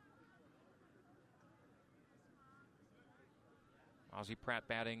 Ozzie Pratt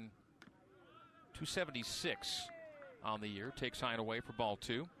batting .276 on the year. Takes high and away for ball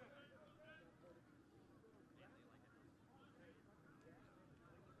 2.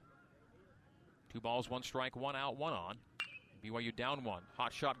 Two balls, 1 strike, 1 out, 1 on. BYU down 1.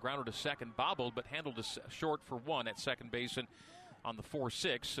 Hot shot grounder to second, bobbled, but handled short for 1 at second base. And on the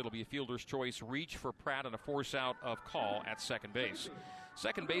 4-6, it'll be a fielder's choice reach for Pratt and a force out of Call at second base.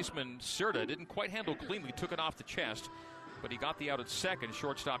 Second baseman Serta didn't quite handle cleanly, took it off the chest, but he got the out at second.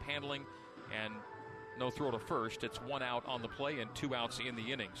 Shortstop handling and no throw to first. It's 1 out on the play and 2 outs in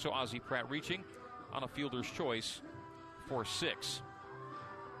the inning. So Ozzie Pratt reaching on a fielder's choice for 6.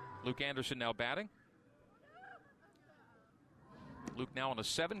 Luke Anderson now batting. Luke now on a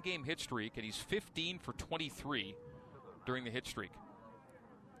 7-game hit streak, and he's 15 for 23 during the hit streak.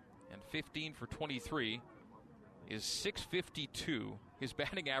 And 15 for 23 is .652, his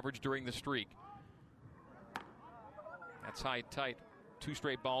batting average during the streak. That's high tight. 2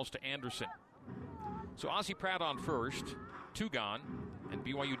 straight balls to Anderson. So Ozzie Pratt on first, 2 gone, and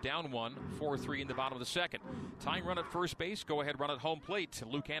BYU down 1, 4-3 in the bottom of the 2nd. Tying run at first base, go ahead run at home plate.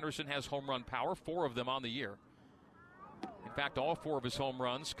 Luke Anderson has home run power, 4 of them on the year. In fact, all 4 of his home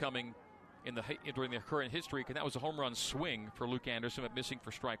runs coming during the current hit streak, and that was a home run swing for Luke Anderson, but missing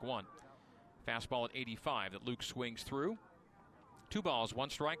for strike 1. Fastball at 85 that Luke swings through. 2 balls, 1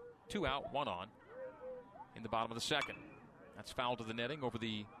 strike, 2 out, 1 on in the bottom of the 2nd. That's foul to the netting over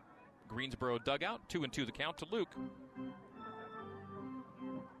the Greensboro dugout. 2-2 the count to Luke.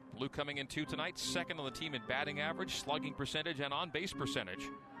 Luke coming in 2 tonight, second on the team in batting average, slugging percentage, and on-base percentage.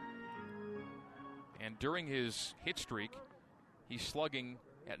 And during his hit streak, he's slugging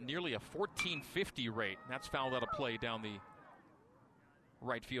at nearly a 1450 rate. That's fouled out of play down the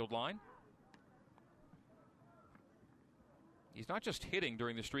right field line. He's not just hitting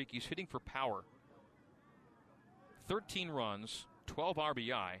during the streak, he's hitting for power. 13 runs, 12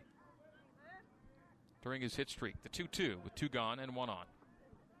 RBI during his hit streak. The 2-2 with 2 gone and 1 on.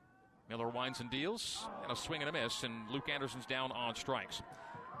 Miller winds and deals, and a swing and a miss, and Luke Anderson's down on strikes.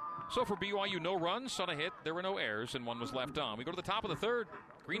 So for BYU, no runs on a hit. There were no errors, and 1 was left on. We go to the top of the third.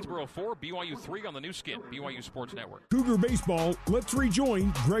 Greensboro 4, BYU 3 on the new skin, BYU Sports Network. Cougar Baseball, let's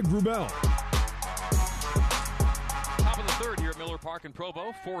rejoin Greg Wrubell. Top of the third here at Miller Park in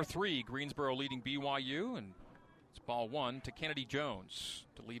Provo. 4-3, Greensboro leading BYU, and it's ball 1 to Kennedy Jones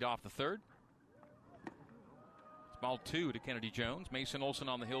to lead off the third. It's ball 2 to Kennedy Jones. Mason Olson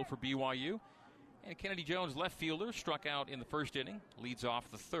on the hill for BYU. And Kennedy Jones, left fielder, struck out in the first inning, leads off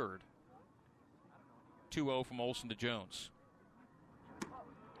the third. 2-0 from Olson to Jones.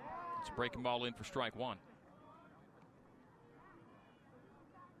 It's a breaking ball in for strike 1.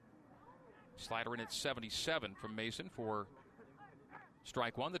 Slider in at 77 from Mason for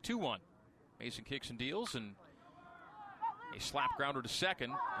strike 1. The 2-1. Mason kicks and deals, and a slap grounder to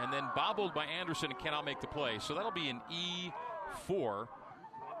second, and then bobbled by Anderson and cannot make the play. So that'll be an E4.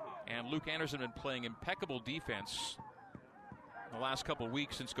 And Luke Anderson been playing impeccable defense the last couple of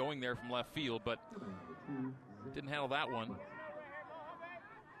weeks since going there from left field, but didn't handle that one.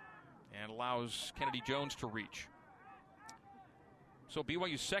 And allows Kennedy Jones to reach. So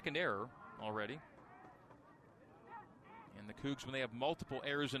BYU's second error already. And the Cougs, when they have multiple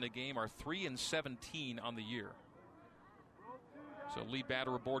errors in a game, are 3-17 on the year. So lead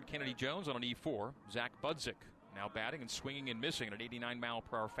batter aboard Kennedy Jones on an E4. Zach Budzik now batting and swinging and missing at an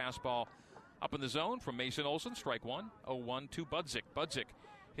 89-mile-per-hour fastball up in the zone from Mason Olson. Strike 1. 0-1 to Budzik. Budzik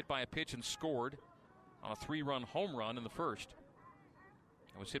hit by a pitch and scored on a 3-run home run in the first.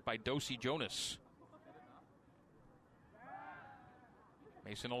 It was hit by Dosey Jonas.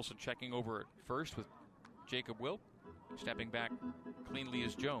 Mason Olson checking over at first with Jacob Wilk. Stepping back cleanly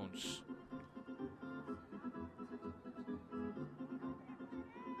is Jones.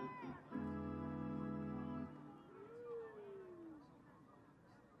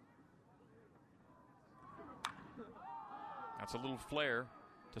 That's a little flare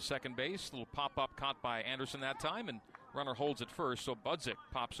to second base. A little pop-up caught by Anderson that time, and runner holds at first. So Budzik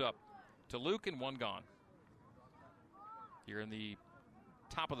pops up to Luke, and 1 gone. Here in the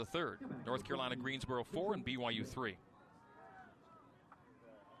top of the third. North Carolina Greensboro 4 and BYU 3.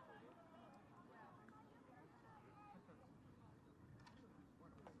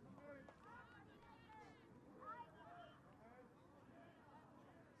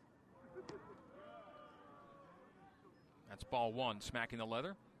 That's ball 1, smacking the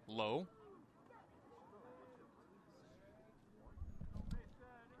leather. Low.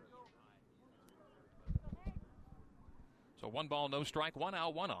 So 1 ball, no strike, 1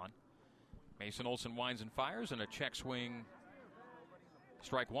 out, 1 on. Mason Olson winds and fires, and a check swing.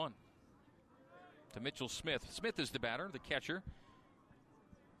 Strike 1. To Mitchell Smith. Smith is the batter, the catcher.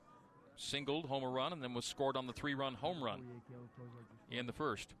 Singled, home run, and then was scored on the 3-run home run in the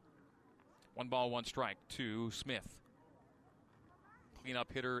first. 1 ball, 1 strike to Smith.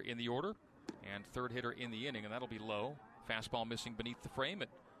 Cleanup hitter in the order and third hitter in the inning, and that'll be low. Fastball missing beneath the frame at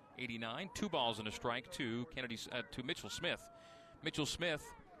 89. 2 balls and a strike to Mitchell Smith. Mitchell Smith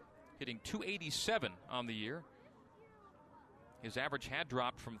hitting .287 on the year. His average had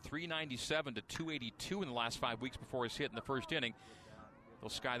dropped from .397 to .282 in the last 5 weeks before his hit in the first inning. They'll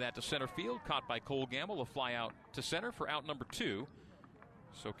sky that to center field. Caught by Cole Gamble. A fly out to center for out number 2.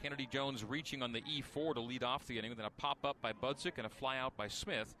 So Kennedy Jones reaching on the E4 to lead off the inning. Then a pop-up by Budzik and a fly-out by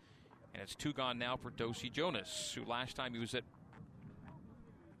Smith. And it's 2 gone now for Dosey Jonas, who last time he was at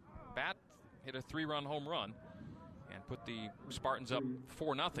bat hit a 3-run home run and put the Spartans up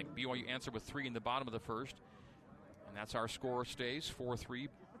 4-0. BYU answered with 3 in the bottom of the first. And that's our score stays 4-3,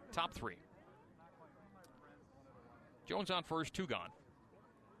 top 3. Jones on first, 2 gone.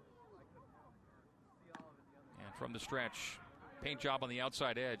 And from the stretch, paint job on the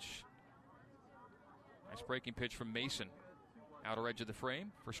outside edge. Nice breaking pitch from Mason. Outer edge of the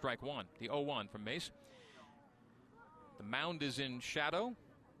frame for strike 1. The 0-1 from Mason. The mound is in shadow.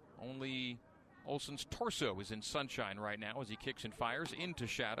 Only Olson's torso is in sunshine right now as he kicks and fires into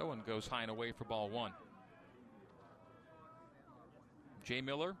shadow and goes high and away for ball 1. Jay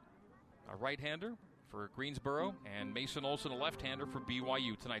Miller, a right-hander for Greensboro, and Mason Olson, a left-hander for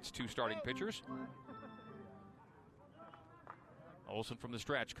BYU, tonight's 2 starting pitchers. Olsen from the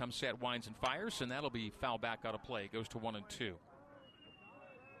stretch comes set, winds and fires, and that'll be foul back out of play. Goes to 1-2.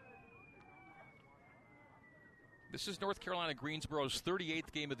 This is North Carolina Greensboro's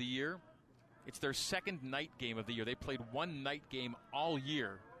 38th game of the year. It's their second night game of the year. They played one night game all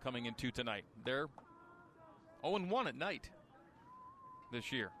year coming into tonight. They're 0-1 at night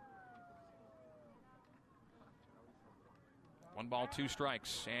this year. 1 ball, 2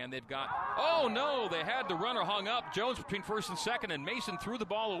 strikes, and they've got, oh no, they had the runner hung up. Jones between first and second, and Mason threw the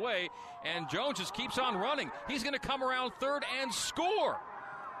ball away, and Jones just keeps on running. He's going to come around third and score.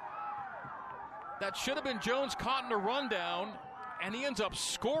 That should have been Jones caught in a rundown, and he ends up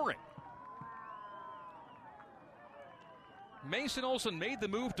scoring. Mason Olsen made the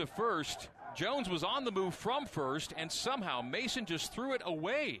move to first. Jones was on the move from first, and somehow Mason just threw it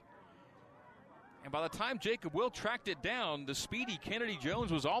away. And by the time Jacob Will tracked it down, the speedy Kennedy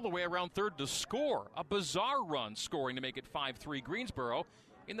Jones was all the way around third to score. A bizarre run scoring to make it 5-3 Greensboro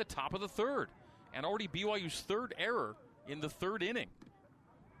in the top of the third. And already BYU's third error in the third inning.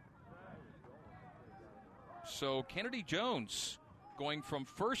 So Kennedy Jones going from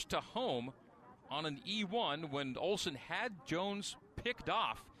first to home on an E1 when Olsen had Jones picked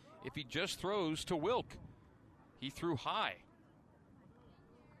off. If he just throws to Wilk, he threw high.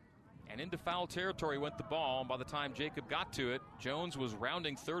 And into foul territory went the ball. And by the time Jacob got to it, Jones was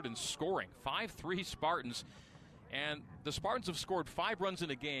rounding third and scoring. 5-3 Spartans. And the Spartans have scored 5 runs in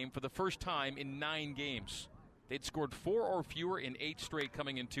a game for the first time in 9 games. They'd scored 4 or fewer in 8 straight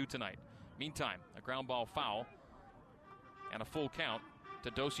coming into tonight. Meantime, a ground ball foul and a full count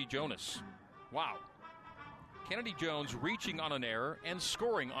to Dosey Jonas. Wow. Kennedy Jones reaching on an error and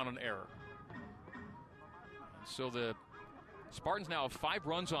scoring on an error. So the Spartans now have 5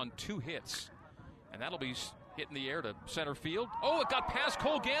 runs on 2 hits. And that'll be hit in the air to center field. Oh, it got past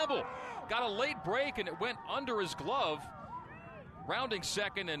Cole Gamble. Got a late break, and it went under his glove. Rounding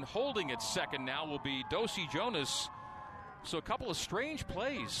second and holding it second now will be Dosey Jonas. So a couple of strange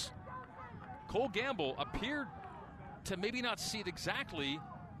plays. Cole Gamble appeared to maybe not see it exactly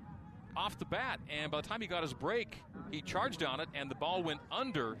off the bat. And by the time he got his break, he charged on it, and the ball went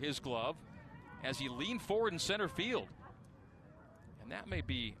under his glove as he leaned forward in center field. And that may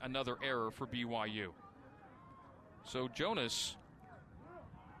be another error for BYU. So Jonas,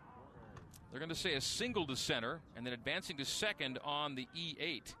 they're going to say a single to center and then advancing to second on the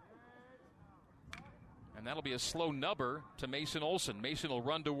E8. And that'll be a slow nubber to Mason Olsen. Mason will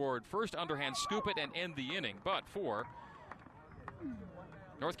run toward first, underhand scoop it, and end the inning. But for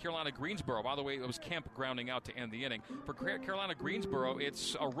North Carolina Greensboro, by the way, it was Kemp grounding out to end the inning. For Carolina Greensboro,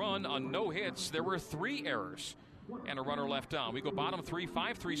 it's a run on no hits. There were 3 errors and a runner left on. We go bottom 3,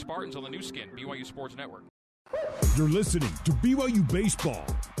 5-3 Spartans on the new skin, BYU Sports Network. You're listening to BYU Baseball.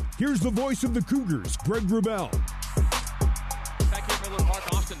 Here's the voice of the Cougars, Greg Wrubell. Back here at Miller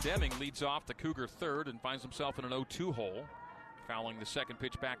Park, Austin Deming leads off the Cougar third and finds himself in an 0-2 hole, fouling the second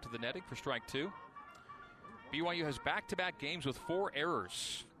pitch back to the netting for strike 2. BYU has back-to-back games with 4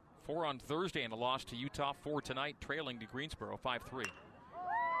 errors. 4 on Thursday and a loss to Utah, 4 tonight, trailing to Greensboro 5-3.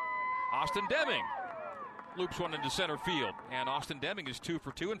 Austin Deming loops one into center field, and Austin Deming is 2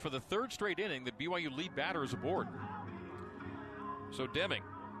 for 2, and for the third straight inning, the BYU lead batter is aboard. So Deming,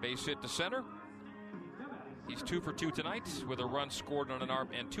 base hit to center. He's 2 for 2 tonight with a run scored on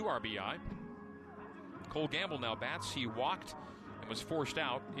and 2 RBI. Cole Gamble now bats. He walked and was forced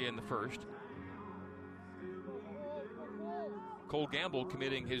out in the first. Cole Gamble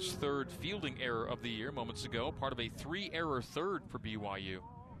committing his third fielding error of the year moments ago, part of a 3-error third for BYU.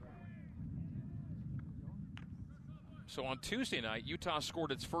 So on Tuesday night, Utah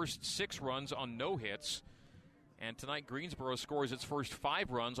scored its first 6 runs on no hits. And tonight, Greensboro scores its first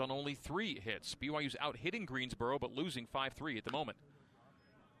 5 runs on only 3 hits. BYU's out hitting Greensboro, but losing 5-3 at the moment.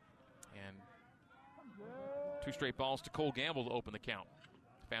 And 2 straight balls to Cole Gamble to open the count.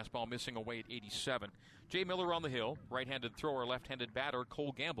 Fastball missing away at 87. Jay Miller on the hill. Right-handed thrower, left-handed batter.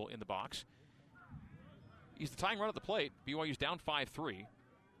 Cole Gamble in the box. He's the tying run at the plate. BYU's down 5-3.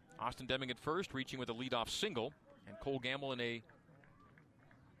 Austin Deming at first, reaching with a leadoff single. And Cole Gamble in a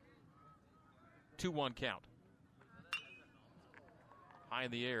 2-1 count. High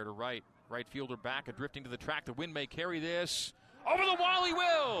in the air to right. Right fielder back, drifting to the track. The wind may carry this. Over the wall he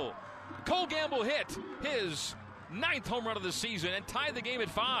will! Cole Gamble hit his 9th home run of the season and tied the game at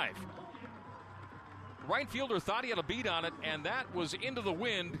 5. Right fielder thought he had a beat on it, and that was into the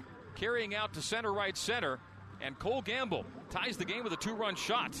wind, carrying out to center, right center. And Cole Gamble ties the game with a 2-run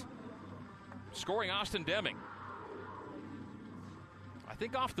shot, scoring Austin Deming. I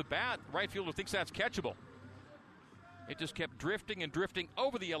think off the bat, right fielder thinks that's catchable. It just kept drifting and drifting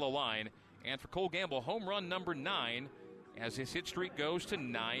over the yellow line. And for Cole Gamble, home run number 9 as his hit streak goes to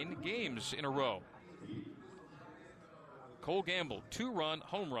 9 games in a row. Cole Gamble, 2-run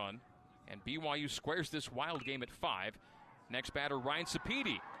home run, and BYU squares this wild game at 5. Next batter, Ryan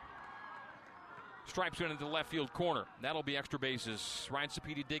Sapedi. Stripes one into the left field corner. That'll be extra bases. Ryan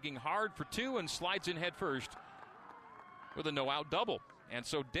Sapedi digging hard for 2 and slides in head first with a no-out double. And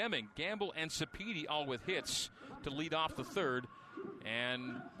so Deming, Gamble, and Sapedi all with hits to lead off the third.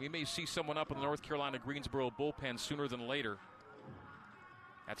 And we may see someone up in the North Carolina Greensboro bullpen sooner than later.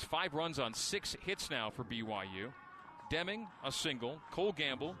 That's 5 runs on 6 hits now for BYU. Deming, a single. Cole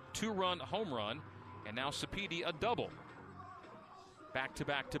Gamble, 2-run home run. And now Sapedi, a double.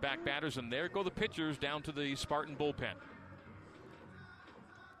 Back-to-back-to-back batters, and there go the pitchers down to the Spartan bullpen.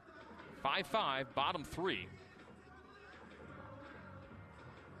 5-5, bottom 3.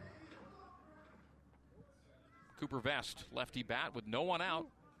 Cooper Vest, lefty bat with no one out,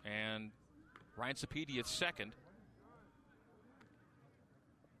 and Ryan Sapedi at second.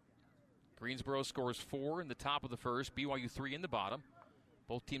 Greensboro scores 4 in the top of the first, BYU 3 in the bottom.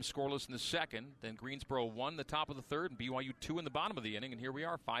 Both teams scoreless in the second. Then Greensboro 1 the top of the third, and BYU 2 in the bottom of the inning. And here we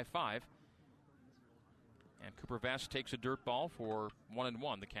are, 5-5. And Cooper Vest takes a dirt ball for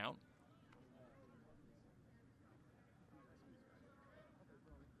 1-1, the count.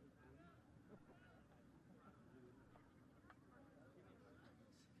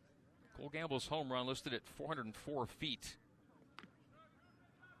 Cole Gamble's home run listed at 404 feet.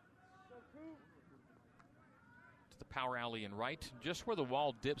 The power alley in right, just where the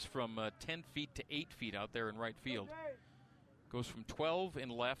wall dips from 10 feet to 8 feet out there in right field. Goes from 12 in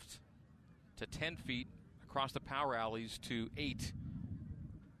left to 10 feet across the power alleys to 8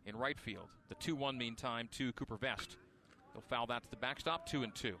 in right field. The 2-1 meantime to Cooper Vest. They'll foul that to the backstop,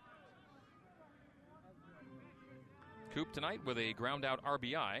 2-2. Coop tonight with a ground out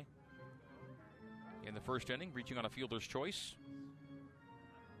RBI in the first inning, reaching on a fielder's choice.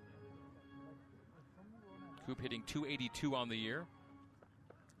 Coop hitting .282 on the year,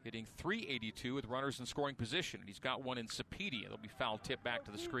 hitting .382 with runners in scoring position. He's got one in Sapedi. It'll be foul tip back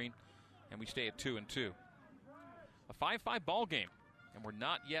to the screen, and we stay at 2-2. A 5-5 ball game, and we're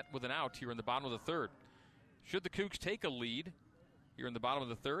not yet with an out here in the bottom of the third. Should the Cougs take a lead here in the bottom of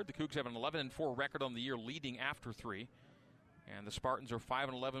the third, the Cougs have an 11-4 record on the year, leading after 3, and the Spartans are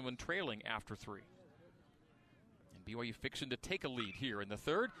 5-11 when trailing after 3. BYU fixing to take a lead here in the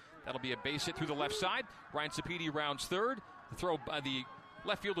third. That'll be a base hit through the left side. Ryan Sapedi rounds third. The throw by the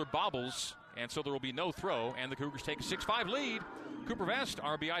left fielder bobbles, and so there will be no throw, and the Cougars take a 6-5 lead. Cooper Vest,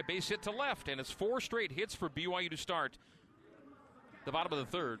 RBI base hit to left, and it's 4 straight hits for BYU to start the bottom of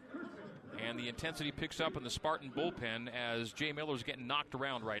the third. And the intensity picks up in the Spartan bullpen as Jay Miller's getting knocked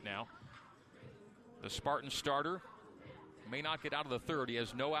around right now. The Spartan starter may not get out of the third. He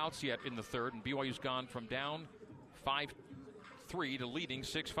has no outs yet in the third, and BYU's gone from down 5-3 to leading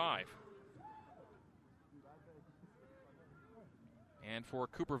 6-5. And for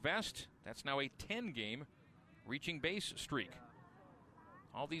Cooper Vest, that's now a 10-game reaching base streak.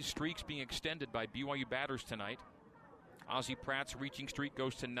 All these streaks being extended by BYU batters tonight. Ozzie Pratt's reaching streak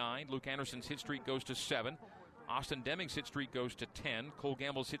goes to 9. Luke Anderson's hit streak goes to 7. Austin Deming's hit streak goes to 10. Cole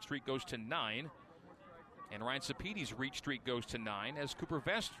Gamble's hit streak goes to 9. And Ryan Sapedi's reach streak goes to 9 as Cooper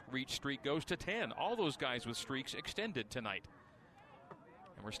Vest's reach streak goes to 10. All those guys with streaks extended tonight.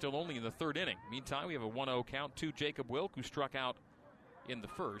 And we're still only in the third inning. Meantime, we have a 1-0 count to Jacob Wilk, who struck out in the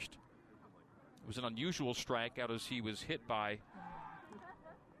first. It was an unusual strikeout as he was hit by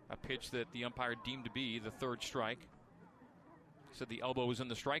a pitch that the umpire deemed to be the third strike. He said the elbow was in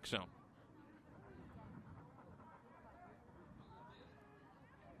the strike zone.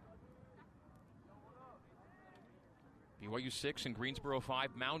 BYU 6 and Greensboro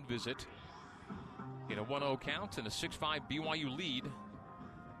 5 mound visit in a 1-0 count and a 6-5 BYU lead.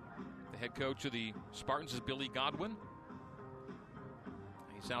 The head coach of the Spartans is Billy Godwin.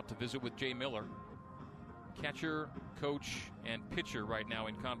 He's out to visit with Jay Miller. Catcher, coach, and pitcher right now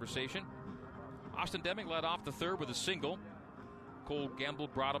in conversation. Austin Deming led off the third with a single. Cole Gamble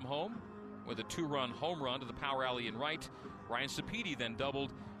brought him home with a 2-run home run to the power alley in right. Ryan Sapedi then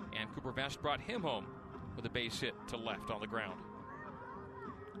doubled, and Cooper Vest brought him home with a base hit to left on the ground.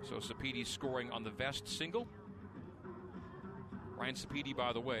 So Sapedi scoring on the Vest single. Ryan Sapedi,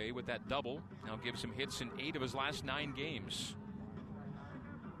 by the way, with that double, now gives him hits in 8 of his last 9 games.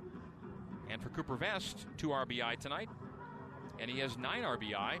 And for Cooper Vest, 2 RBI tonight, and he has 9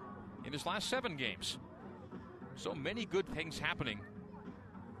 RBI in his last 7 games. So many good things happening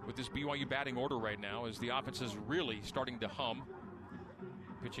with this BYU batting order right now as the offense is really starting to hum.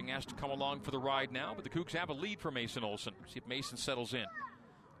 Pitching has to come along for the ride now, but the Cougs have a lead for Mason Olson. See if Mason settles in.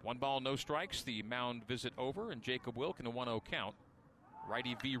 1 ball, no strikes. The mound visit over, and Jacob Wilk in a 1-0 count.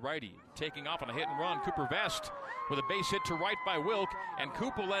 Righty v. righty. Taking off on a hit and run. Cooper Vest with a base hit to right by Wilk, and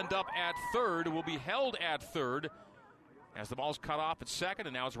Coop will end up at third. Will be held at third as the ball's cut off at second,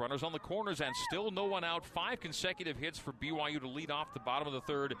 and now it's runners on the corners and still no one out. 5 consecutive hits for BYU to lead off the bottom of the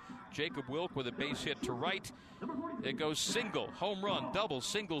third. Jacob Wilk with a base hit to right. It goes single, home run, double,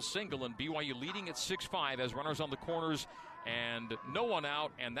 single, single, and BYU leading at 6-5 as runners on the corners and no one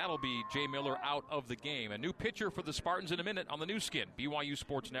out, and that'll be Jay Miller out of the game. A new pitcher for the Spartans in a minute on the new skin, BYU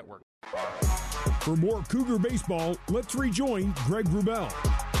Sports Network. For more Cougar baseball, let's rejoin Greg Wrubell.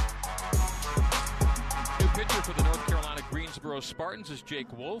 New pitcher for the North Carolina Greensboro Spartans is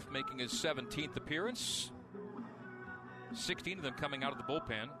Jake Wolf, making his 17th appearance. 16 of them coming out of the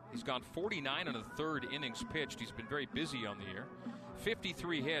bullpen. He's gone 49 in the third innings pitched. He's been very busy on the year.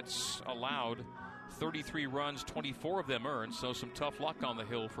 53 hits allowed, 33 runs, 24 of them earned, so some tough luck on the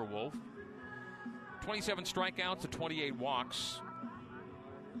hill for Wolf. 27 strikeouts to 28 walks,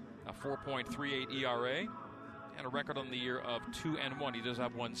 a 4.38 ERA, and a record on the year of 2-1. He does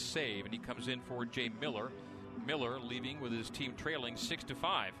have 1 save, and he comes in for Jay Miller. Miller leaving with his team trailing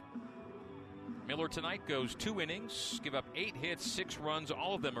 6-5. Miller tonight goes 2 innings, give up 8 hits, 6 runs,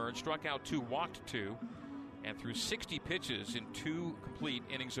 all of them earned, struck out 2, walked 2, and threw 60 pitches in 2 complete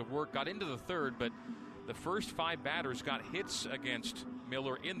innings of work. Got into the third, but the first 5 batters got hits against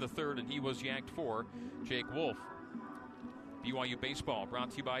Miller in the third, and he was yanked for Jake Wolf. BYU baseball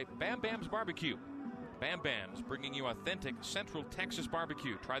brought to you by Bam Bam's Barbecue. Bam Bam's bringing you authentic Central Texas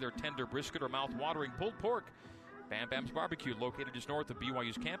barbecue. Try their tender brisket or mouth-watering pulled pork. Bam Bam's Barbecue, located just north of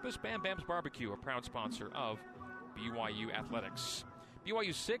BYU's campus. Bam Bam's Barbecue, a proud sponsor of BYU Athletics.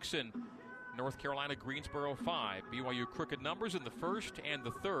 BYU 6 and North Carolina Greensboro 5. BYU crooked numbers in the first and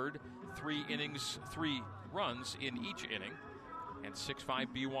the third. 3 innings, 3 runs in each inning. And 6-5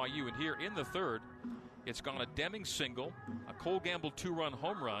 BYU. And here in the third, it's gone a Deming single, a Cole Gamble 2-run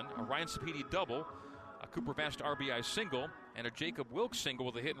home run, a Ryan Sapedi double, a Cooper Vest RBI single, and a Jacob Wilkes single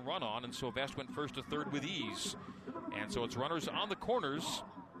with a hit and run on, and so Vest went first to third with ease. And so it's runners on the corners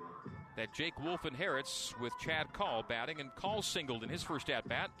that Jake Wolf inherits with Chad Call batting, and Call singled in his first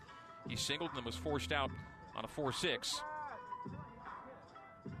at-bat. He singled and then was forced out on a 4-6.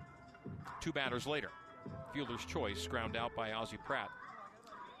 2 batters later, fielder's choice, ground out by Ozzie Pratt.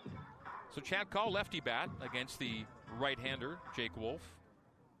 So Chad Call, lefty bat against the right-hander, Jake Wolf.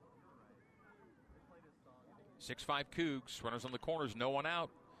 6-5 Cougs, runners on the corners, no one out.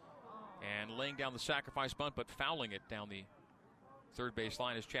 And laying down the sacrifice bunt, but fouling it down the third base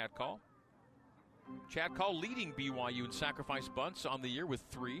line is Chad Call. Chad Call leading BYU in sacrifice bunts on the year with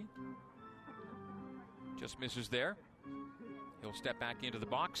 3. Just misses there. He'll step back into the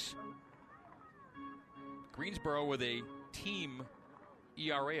box. Greensboro with a team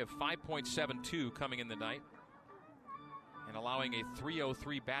ERA of 5.72 coming in the night, and allowing a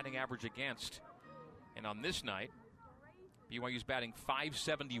 3.03 batting average against. And on this night, BYU's batting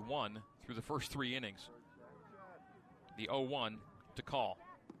 .571 through the first 3 innings. The 0-1 to Call.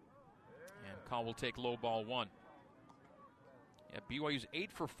 And Call will take low ball 1. Yeah, BYU's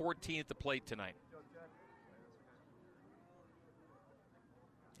 8 for 14 at the plate tonight.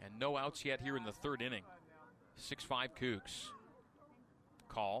 And no outs yet here in the third inning. 6-5 Cougs.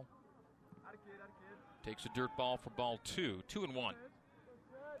 Call. Takes a dirt ball for ball 2. 2-1.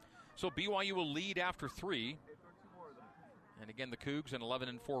 So BYU will lead after 3. And again, the Cougs an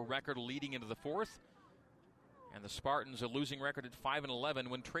 11-4 record leading into the fourth. And the Spartans a losing record at 5-11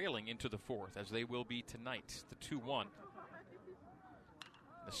 when trailing into the fourth, as they will be tonight. The 2-1.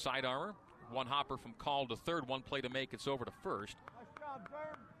 The side armor, 1 hopper from Call to third, 1 play to make. It's over to first.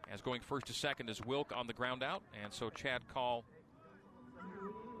 As going first to second is Wilk on the ground out. And so Chad Call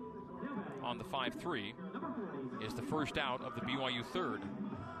on the 5-3 is the first out of the BYU third.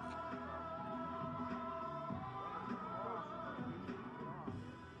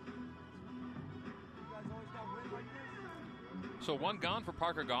 So 1 gone for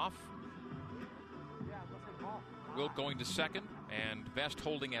Parker Goff. Wilk going to second, and Vest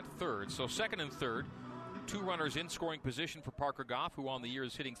holding at third. So second and third, 2 runners in scoring position for Parker Goff, who on the year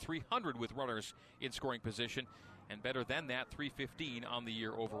is hitting .300 with runners in scoring position, and better than that, .315 on the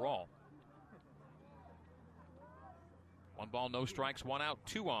year overall. 1 ball, no strikes, 1 out,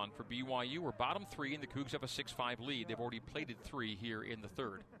 2 on for BYU. We're bottom 3, and the Cougs have a 6-5 lead. They've already plated 3 here in the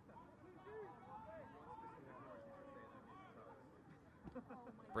third.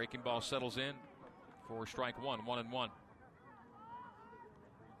 Breaking ball settles in for strike 1, 1-1.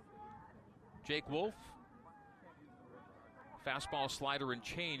 Jake Wolf, fastball, slider, and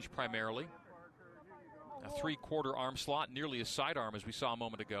change primarily. A three-quarter arm slot, nearly a sidearm as we saw a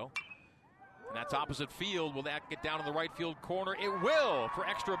moment ago. And that's opposite field. Will that get down in the right field corner? It will for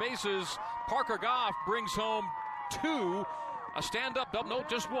extra bases. Parker Goff brings home 2. A stand-up double. No,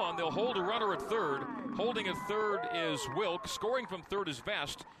 just 1. They'll hold a runner at third. Holding at third is Wilk. Scoring from third is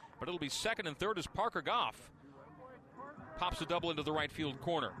Vest. But it'll be second and third is Parker Goff. Pops a double into the right field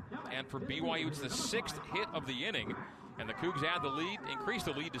corner. And for BYU, it's the 6th hit of the inning. And the Cougs add the lead, increase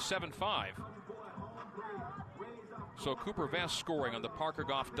the lead to 7-5. So Cooper Vest scoring on the Parker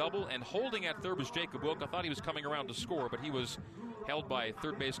Goff double, and holding at third was Jacob Wilk. I thought he was coming around to score, but he was held by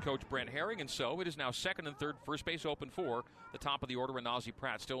third base coach Brent Herring, and so it is now second and third, first base open for the top of the order, and Ozzie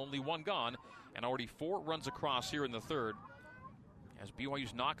Pratt. Still only 1 gone, and already 4 runs across here in the third. As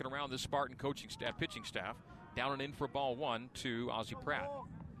BYU's knocking around this Spartan pitching staff, down and in for ball 1 to Ozzie Pratt.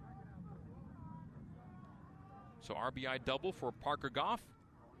 So RBI double for Parker Goff.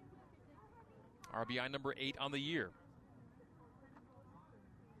 RBI number 8 on the year.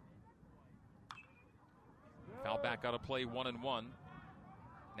 Foul back out of play, 1-1.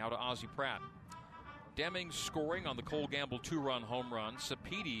 Now to Ozzie Pratt. Deming scoring on the Cole Gamble 2-run home run.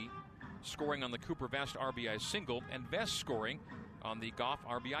 Sapiti scoring on the Cooper Vest RBI single. And Vest scoring on the Goff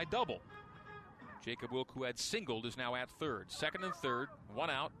RBI double. Jacob Wilk, who had singled, is now at third. Second and third, 1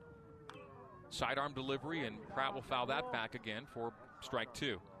 out. Sidearm delivery, and Pratt will foul that back again for strike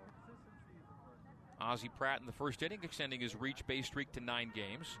 2. Ozzie Pratt in the first inning, extending his reach base streak to 9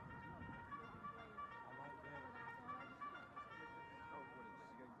 games.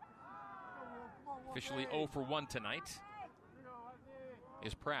 Officially 0 for 1 tonight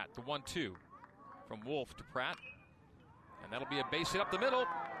is Pratt. The 1-2 from Wolf to Pratt. And that'll be a base hit up the middle.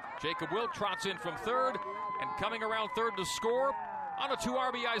 Jacob Wilk trots in from third, and coming around third to score on a 2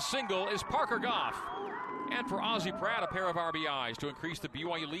 RBI single is Parker Goff. And for Ozzie Pratt, a pair of RBIs to increase the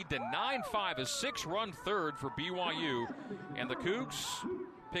BYU lead to 9-5, a 6-run third for BYU. And the Cougs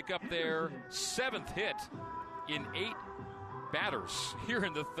pick up their 7th hit in 8 batters here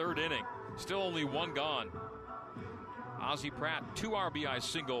in the third inning. Still only 1 gone. Ozzie Pratt, 2 RBI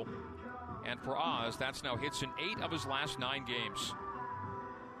single. And for Oz, that's now hits in 8 of his last 9 games.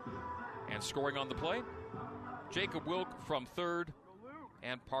 And scoring on the play, Jacob Wilk from third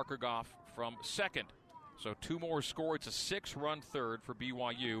and Parker Goff from second. So 2 more score. It's a 6-run third for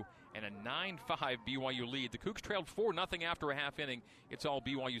BYU and a 9-5 BYU lead. The Cougs trailed 4-0 after a half inning. It's all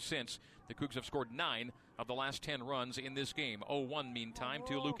BYU since. The Cougs have scored 9 of the last 10 runs in this game. 0-1 meantime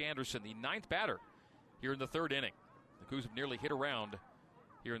to Luke Anderson, the 9th batter here in the third inning. The Cougs have nearly hit around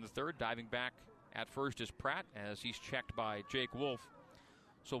here in the third. Diving back at first is Pratt as he's checked by Jake Wolf.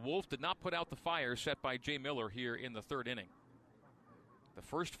 So Wolf did not put out the fire set by Jay Miller here in the third inning. The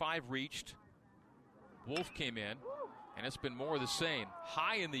first 5 reached. Wolf came in, and it's been more of the same.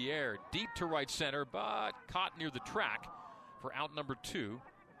 High in the air, deep to right center, but caught near the track for out number 2.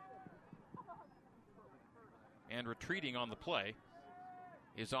 And retreating on the play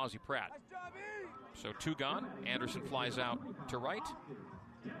is Ozzie Pratt. So 2 gone. Anderson flies out to right.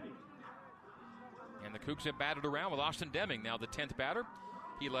 And the Cougs have batted around with Austin Deming, now the 10th batter.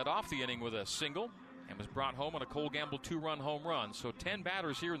 He led off the inning with a single and was brought home on a Cole Gamble 2-run home run. So 10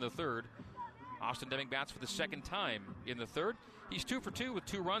 batters here in the third. Austin Deming bats for the second time in the third. He's 2 for 2 with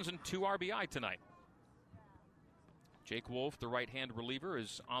 2 runs and 2 RBI tonight. Jake Wolf, the right-hand reliever,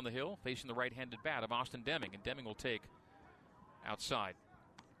 is on the hill facing the right-handed bat of Austin Deming, and Deming will take outside.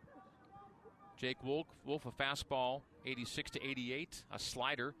 Jake Wolf, a fastball 86 to 88, a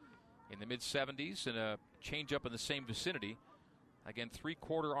slider in the mid-70s, and a changeup in the same vicinity. Again,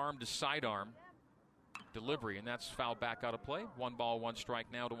 3/4 arm to sidearm delivery, and that's fouled back out of play. 1 ball, 1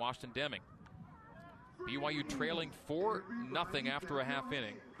 strike now to Austin Deming. BYU trailing 4-0 after a half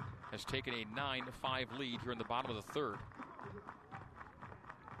inning has taken a 9-5 lead here in the bottom of the third.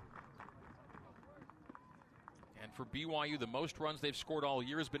 And for BYU, the most runs they've scored all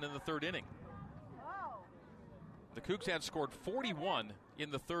year has been in the third inning. The Cougs had scored 41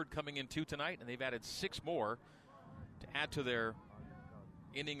 in the third coming into tonight, and they've added 6 more to add to their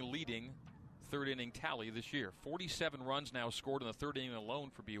inning-leading third inning tally this year. 47 runs now scored in the third inning alone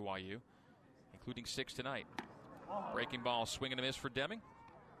for BYU, including 6 tonight. Breaking ball, swing and a miss for Deming.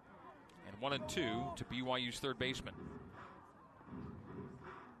 And 1-2 to BYU's third baseman.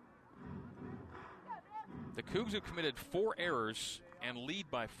 The Cougs have committed 4 errors and lead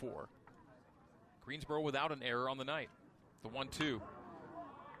by 4. Greensboro without an error on the night. The 1-2.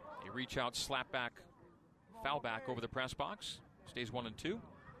 A reach out, slap back, foul back over the press box. Stays 1-2.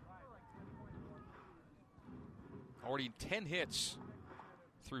 Already 10 hits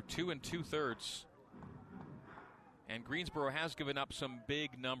through 2 2/3. And Greensboro has given up some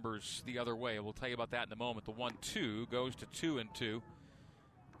big numbers the other way. We'll tell you about that in a moment. The 1-2 goes to 2-2.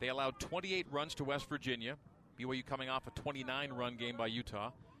 They allowed 28 runs to West Virginia. BYU coming off a 29-run game by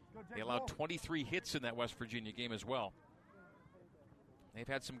Utah. They allowed 23 hits in that West Virginia game as well. They've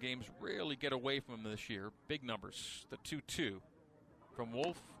had some games really get away from them this year. Big numbers. The 2-2 from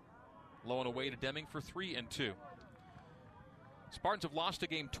Wolf. Low and away to Deming for 3-2. Spartans have lost a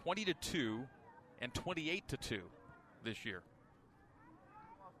game 20-2 and 28-2 this year.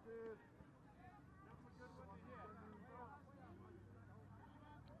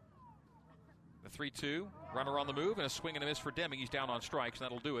 The 3-2, runner on the move, and a swing and a miss for Deming. He's down on strikes, and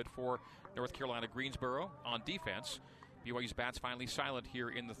that'll do it for North Carolina Greensboro on defense. BYU's bats finally silent here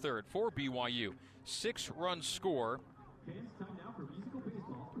in the third. For BYU, 6-run score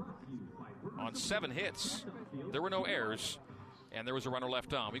on 7 hits. There were no errors, and there was a runner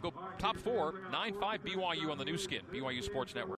left on. We go top 4, 9-5 BYU on the new skin, BYU Sports Network.